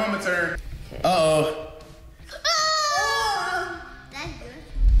 All right, now Mama's turn. Uh-oh. Oh! That's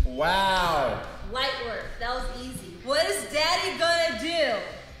good. Wow. Light work. That was easy. What is Daddy gonna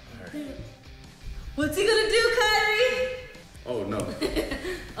do? What's he gonna do, Kyrie? Oh, no.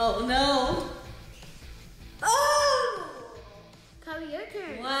 Oh no. Oh! Chloe, your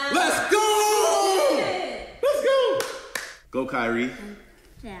turn. Wow. Let's go! Let's go. Go, Kyrie.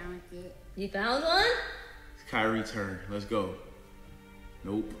 Found it. You found one? It's Kyrie's turn. Let's go.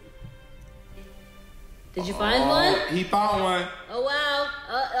 Nope. Did you find one? He found one. Oh wow.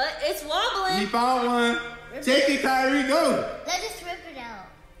 It's He wobbling. found one. Take it, Kyrie. Go. Let's just rip it out.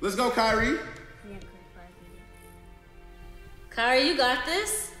 Let's go, Kyrie. Kyrie, you got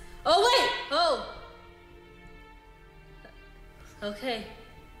this. Oh wait. Oh. Okay.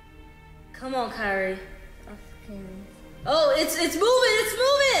 Come on, Kyrie. Oh, it's moving. It's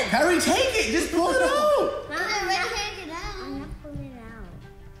moving. Kyrie, take it. Just pull it out. I'm ready to take it out. I'm not pulling it out.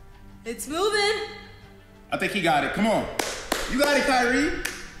 It's moving. I think he got it. Come on. You got it, Kyrie.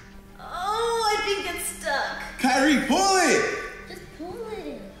 Oh, I think it's stuck. Kyrie, pull it. Just pull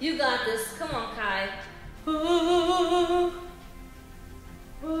it. You got this. Come on, Kai. Oh!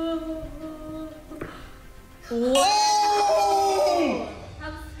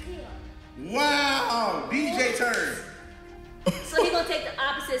 I'm scared. Wow. DJ turn. So he's gonna take the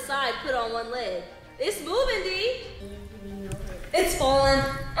opposite side, put on one leg. It's moving, D. It's falling.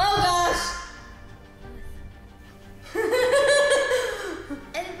 Oh gosh.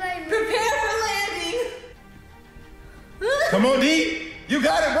 Everybody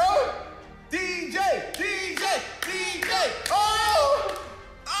got it, bro. DJ. Oh!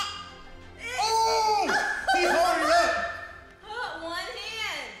 Oh! He's holding it up. One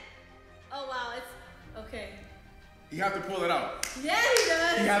hand. Oh, wow. It's okay. You have to pull it out. Yeah, he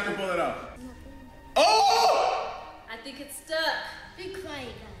does. You have to pull it out. Oh! I think it's stuck. Be quiet, guys.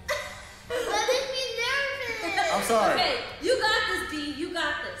 Let it be nervous. I'm sorry. Okay, you got this, D. You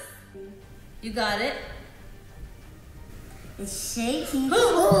got this. You got it. It's shaky.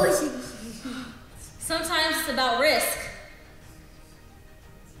 Sometimes it's about risk.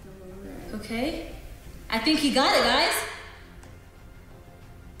 Okay. I think he got it, guys.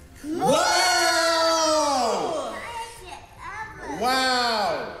 Whoa!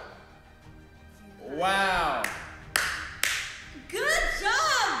 Wow. Good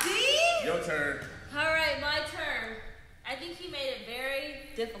job, D. Your turn. All right, my turn. I think he made it very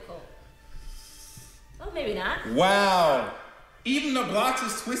difficult. Oh, maybe not. Wow. Even the blocks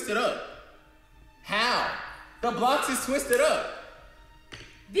is twisted up. How? The blocks is twisted up.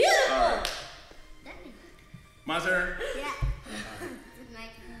 Beautiful. All right. My turn. Yeah.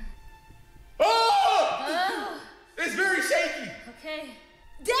 Oh! It's very shaky. Okay.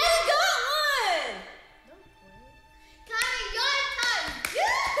 Daddy got one. Kyrie, your turn.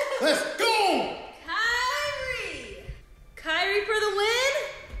 Let's go. Kyrie for the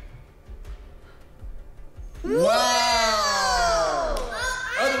win. Wow.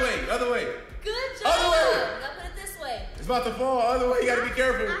 Other way. Good job. Other way. Now put it this way. It's about to fall. Other way. You gotta be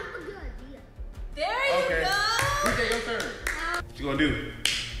careful. I have a good idea. There you Okay. go. DJ, your turn. What you gonna do?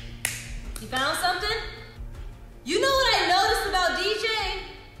 You found something? You know what I noticed about DJ?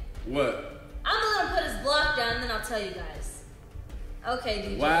 What? I'm gonna put his block down and then I'll tell you guys. Okay,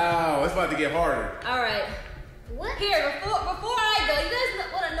 DJ. Wow, it's about to get harder. All right. What? Here, before I go, you guys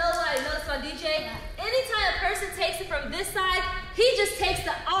want to know what I noticed about DJ? Anytime a person takes it from this side, he just takes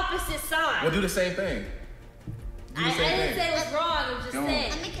the opposite side. We'll do the same thing. Do the I same didn't thing. say it was wrong. I'm just Come on.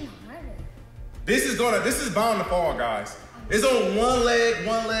 saying. I'm making it harder. This is bound to fall, guys. It's on one leg.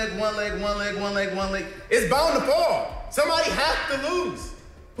 It's bound to fall. Somebody has to lose.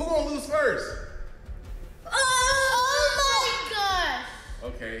 Who gonna lose first? Oh my gosh.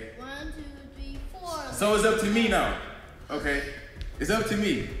 Okay. 1, 2, 3, 4. So it's up to me now. Okay. It's up to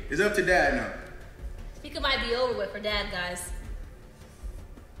me. It's up to Dad now. I think it might be over with for Dad, guys.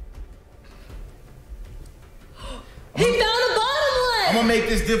 He found the bottom one. I'm gonna make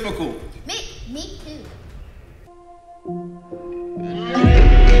this difficult. Me too.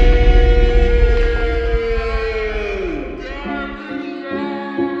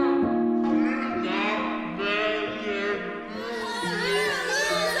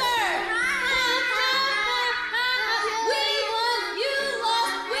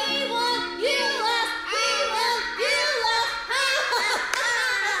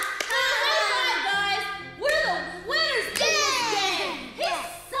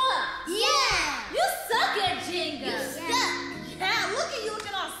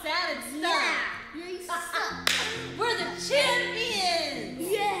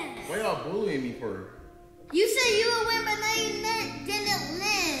 Bullying me for? You said you would win, but now you didn't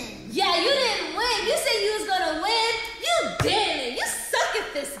win. Yeah, you didn't win. You said you was gonna win. You didn't. You suck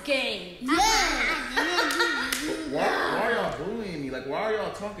at this game. Why are y'all bullying me? Like, why are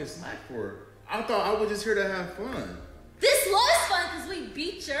y'all talking smack for? I thought I was just here to have fun. This was fun because we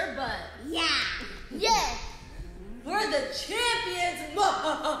beat your butt. Yeah. We're the champions.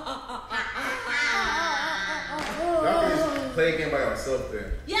 Y'all can just play a game by yourself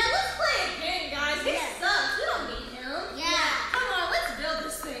then. Yeah, let's play a game, guys. He sucks. We don't beat him. Yeah. Come on, let's build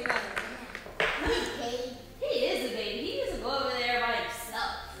this thing up. He is a baby. He needs to go over there by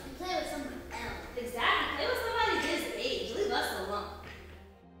himself. Play with someone else. Exactly. Play with somebody his age. Leave us alone.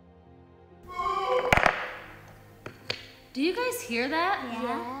 Do you guys hear that?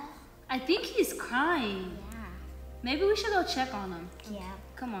 Yeah. I think he's crying. Yeah. Maybe we should go check on him. Yeah.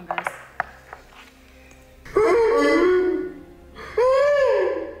 Come on, guys.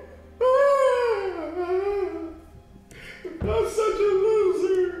 I'm such a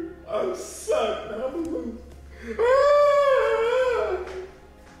loser. I'm suck. I'm a loser.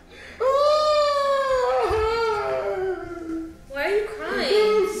 Why are you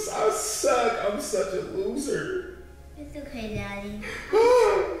crying? I suck. I'm such a loser. It's okay, Daddy.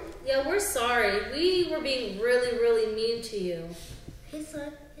 Yeah, we're sorry. We were being really, really mean to you. He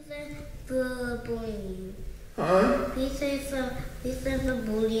said bullying you. Huh? He said for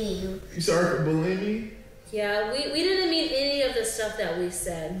bullying you. You sorry for bullying me? Yeah, we didn't mean any of the stuff that we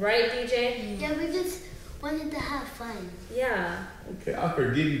said. Right, DJ? Yeah, wanted to have fun. Yeah. Okay, I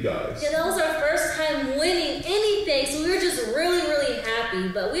forgive you guys. Yeah, that was our first time winning anything, so we were just really, really happy,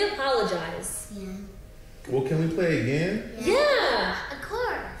 but we apologize. Yeah. Well, can we play again? Yeah. Of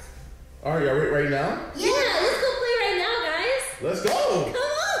course. All right, y'all ready right now? Yeah, let's go play right now, guys. Let's go. Come